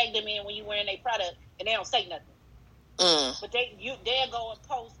you tag them in when you wearing their product, and they don't say nothing. Mm. But they'll go and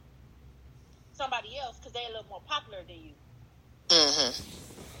post somebody else because they're a little more popular than you. Mm-hmm.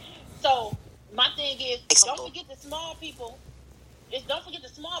 So my thing is, don't forget the small people. Don't forget the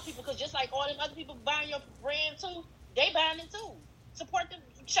small people, because just like all them other people buying your brand too, they buying it too. Support them,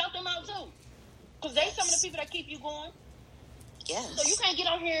 shout them out too, because they some of the people that keep you going. Yes. So you can't get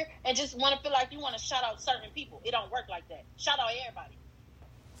on here and just want to feel like you want to shout out certain people. It don't work like that. Shout out everybody.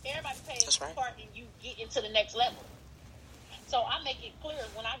 Everybody pays a part, and you get into the next level. So I make it clear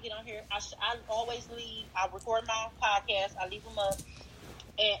when I get on here, I always leave. I record my podcast. I leave them up,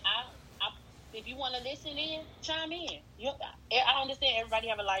 and I if you want to listen in, chime in. I understand everybody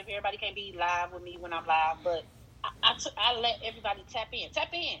have a life. Everybody can't be live with me when I'm live, but I let everybody tap in.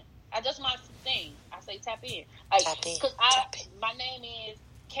 Tap in. That's my thing. I say tap in. Like, tap in. Because my name is.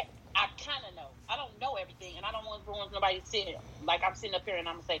 I kind of know. I don't know everything, and I don't want nobody to sit here. Like, I'm sitting up here, and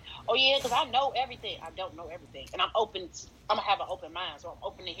I'm going to say, oh, yeah, because I know everything. I don't know everything. And I'm going to have an open mind, so I'm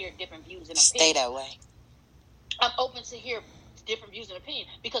open to hear different views and opinions. Stay that way. I'm open to hear different views and opinions,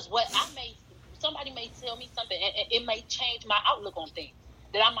 because somebody may tell me something, and it may change my outlook on things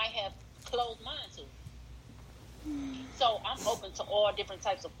that I might have closed mind to. So I'm open to all different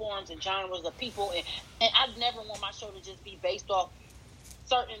types of forms and genres of people, and I never want my show to just be based off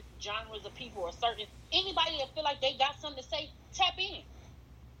certain genres of people or anybody that feel like they got something to say, tap in.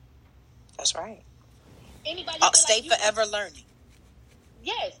 That's right. Anybody stay forever learning.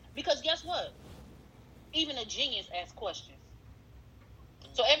 Yes, because guess what? Even a genius asks questions.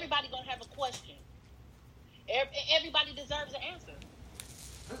 So everybody gonna have a question. Everybody deserves an answer.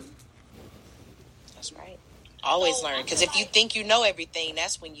 That's right. Always learn, because if you think you know everything,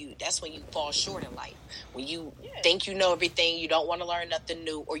 that's when you fall short in life. When you think you know everything, you don't want to learn nothing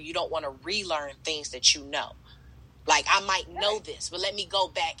new, or you don't want to relearn things that you know. Like, I might know this, but let me go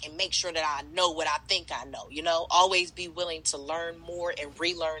back and make sure that I know what I think I know, you know? Always be willing to learn more and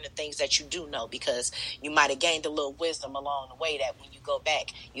relearn the things that you do know, because you might have gained a little wisdom along the way that when you go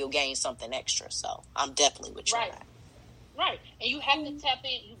back, you'll gain something extra. So I'm definitely with you on that. Right. And you have to tap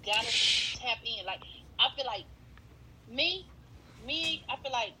in. You got to tap in. Like, I feel like me, I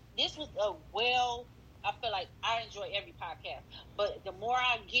feel like this was I feel like I enjoy every podcast. But the more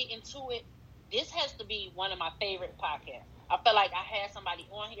I get into it, this has to be one of my favorite podcasts. I feel like I had somebody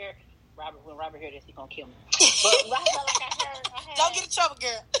on here. When Robert heard this, he's going to kill me. But I felt like I had... Don't get in trouble,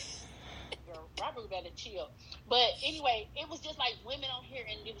 girl. Girl, Robert better chill. But anyway, it was just like women on here,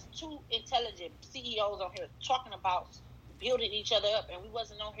 and it was two intelligent CEOs on here talking about building each other up, and we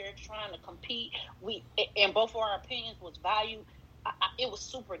wasn't on here trying to compete. And both of our opinions was valued. It was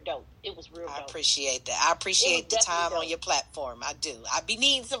super dope. It was real dope. I appreciate that. I appreciate the time on your platform. I do. I be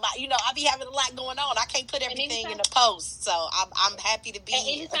needing somebody. You know, I be having a lot going on. I can't put everything in a post, so I'm happy to be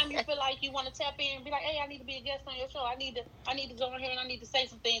here. Anytime you feel like you want to tap in and be like, "Hey, I need to be a guest on your show. I need to go on here and I need to say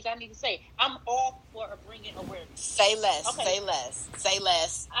some things I need to say." I'm all for bringing awareness. Say less. Okay. Say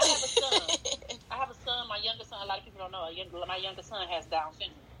less. I have a son. My younger son. A lot of people don't know. My younger son has Down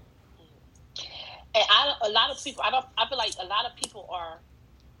syndrome. And I feel like a lot of people are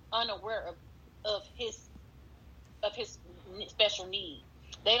unaware of his special need.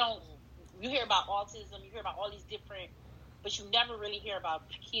 They don't. You hear about autism, you hear about all these different, but you never really hear about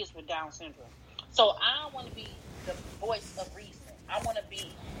kids with Down syndrome. So I want to be the voice of reason. I want to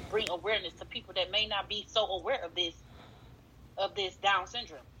bring awareness to people that may not be so aware of this Down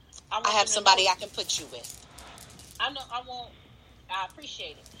syndrome. I have somebody I can put you with. I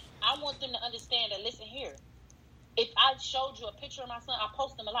appreciate it. I want them to understand that, listen here, if I showed you a picture of my son, I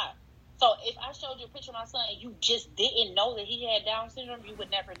post them a lot. So if I showed you a picture of my son and you just didn't know that he had Down syndrome, you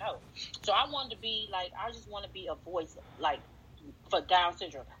would never know. So I wanted to be like, I just want to be a voice like for Down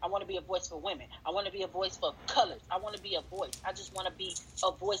syndrome. I want to be a voice for women. I want to be a voice for colors. I want to be a voice. I just want to be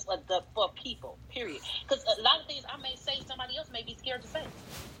a voice for people, period. Because a lot of things I may say, somebody else may be scared to say.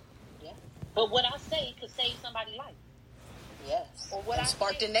 Yeah. But what I say could save somebody's life. Yes. Or what I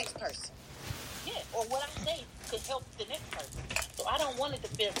spark say, the next person. Yeah. Or what I say could help the next person. So I don't want it to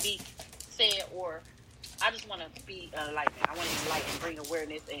be said, or I just want to be enlightened. I want to enlighten, bring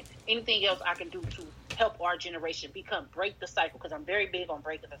awareness, and anything else I can do to help our generation break the cycle. Because I'm very big on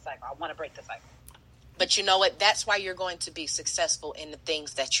breaking the cycle. I want to break the cycle. But you know what? That's why you're going to be successful in the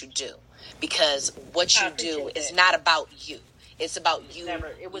things that you do. Because what you do is not about you. It's about you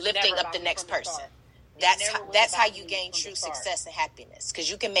lifting up the next person. That's how you gain true success and happiness. Because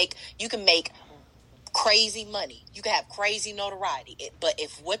you can make crazy money. You can have crazy notoriety. But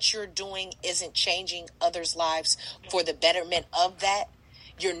if what you're doing isn't changing others' lives for the betterment of that,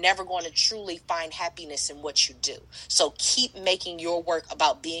 you're never going to truly find happiness in what you do. So keep making your work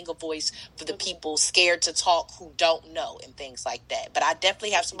about being a voice for the people scared to talk, who don't know, and things like that. But I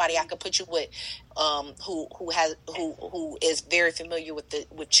definitely have somebody I could put you with who is very familiar with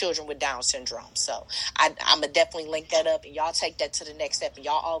children with Down syndrome. So I'm gonna definitely link that up, and y'all take that to the next step. And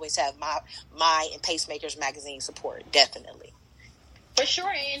y'all always have my and Pacemakers magazine support, definitely. For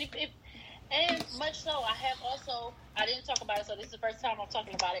sure, and much so, I didn't talk about it, so this is the first time I'm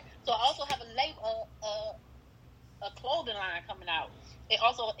talking about it. So I also have a clothing line coming out. It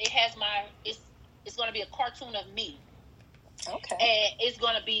has it's going to be a cartoon of me. Okay. And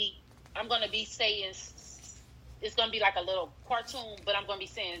I'm going to be saying, it's going to be like a little cartoon, but I'm going to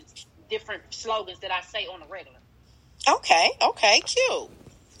be saying different slogans that I say on a regular. Okay, cute.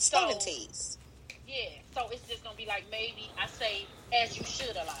 Slogan tees. Yeah, so it's just going to be like, maybe I say, as you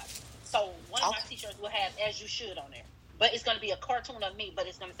should a lot. So one of my t-shirts will have "As You Should" on there, but it's going to be a cartoon of me, but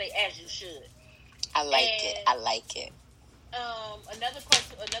it's going to say "As You Should." I like it. Another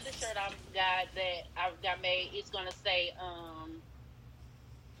shirt I've got made. It's going to say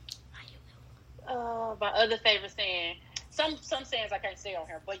my other favorite saying. Some sayings I can't say on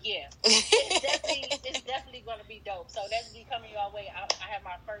here, but yeah, it's definitely going to be dope. So that's be coming your way. I have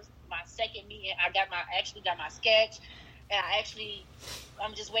my second meeting. I actually got my sketch. And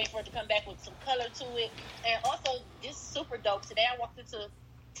I'm just waiting for it to come back with some color to it. And also, this is super dope. Today,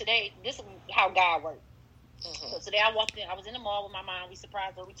 this is how God works. Mm-hmm. So today I walked in, I was in the mall with my mom. We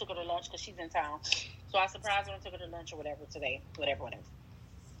surprised her. We took her to lunch because she's in town. So I surprised her and took her to lunch or whatever today. Whatever.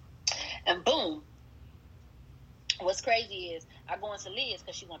 And boom. What's crazy is I go into Liz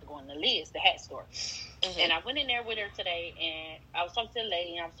because she wanted to go into Liz, the hat store. Mm-hmm. And I went in there with her today, and I was talking to the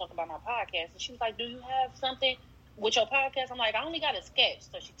lady, and I was talking about my podcast. And she was like, "Do you have something with your podcast?" I'm like, "I only got a sketch."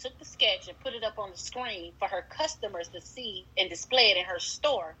 So she took the sketch and put it up on the screen for her customers to see and display it in her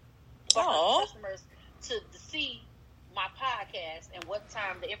store for her customers to see my podcast and what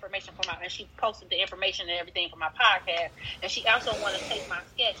time the information for and she posted the information and everything for my podcast, and she also want to take my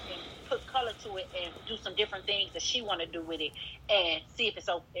sketch and put color to it and do some different things that she want to do with it and see if it's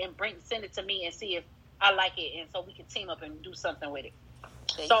okay, and send it to me and see if I like it, and so we can team up and do something with it.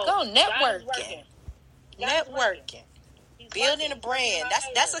 There you go, networking. Building a brand.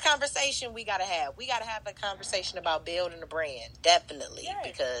 That's a conversation we gotta have. We gotta have a conversation about building a brand, definitely, yes,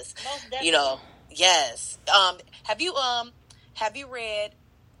 because definitely. Yes. Have you read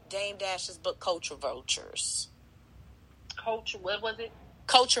Dame Dash's book Culture Vultures? What was it?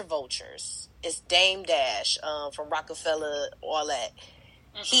 Culture Vultures. It's Dame Dash from Rockefeller, all that.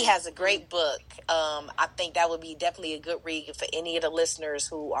 Mm-hmm. He has a great book. I think that would be definitely a good read for any of the listeners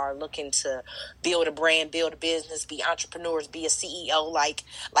who are looking to build a brand, build a business, be entrepreneurs, be a CEO like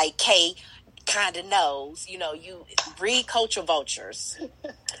Kay kind of knows. You read Culture Vultures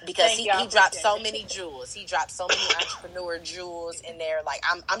because he dropped so many jewels. He dropped so many entrepreneur jewels in there. Like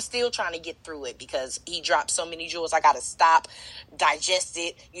I'm still trying to get through it because he dropped so many jewels. I got to stop, digest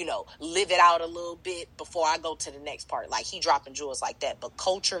it, live it out a little bit before I go to the next part. Like he dropping jewels like that. But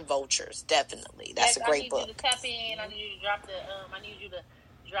Culture Vultures, definitely. That's a great book. I need you to tap in. I need you to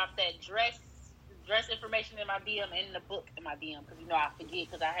drop that dress information in my DM and in the book in my DM because I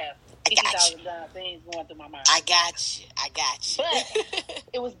forget because I have 50,000 things going through my mind. I got you. But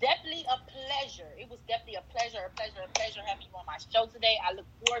it was definitely a pleasure. It was definitely a pleasure having you on my show today. I look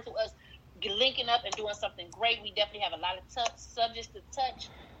forward to us linking up and doing something great. We definitely have a lot of subjects to touch,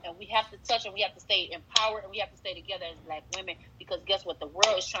 and we have to touch, and we have to stay empowered, and we have to stay together as Black women because guess what? The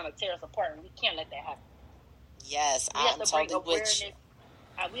world is trying to tear us apart, and we can't let that happen. Yes, I'm totally with you.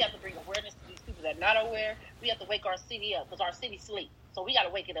 We have to bring awareness to these people that are not aware. We have to wake our city up because our city sleep. So we got to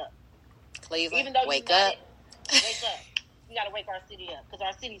wake it up. Cleveland, even though wake up. Wake up. We got to wake our city up because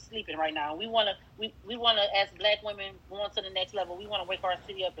our city's sleeping right now. We want to, as Black women going to the next level, we want to wake our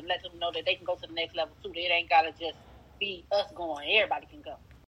city up and let them know that they can go to the next level too. It ain't got to just be us going. Everybody can go.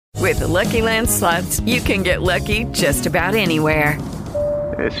 With the Lucky Land Slots, you can get lucky just about anywhere.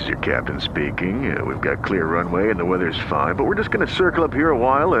 This is your captain speaking. We've got clear runway and the weather's fine, but we're just going to circle up here a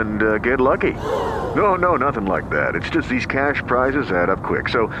while and get lucky. No, nothing like that. It's just these cash prizes add up quick.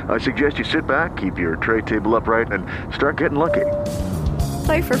 So I suggest you sit back, keep your tray table upright, and start getting lucky.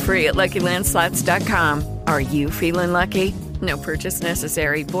 Play for free at LuckyLandSlots.com. Are you feeling lucky? No purchase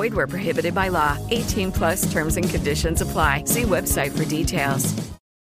necessary. Void where prohibited by law. 18+ terms and conditions apply. See website for details.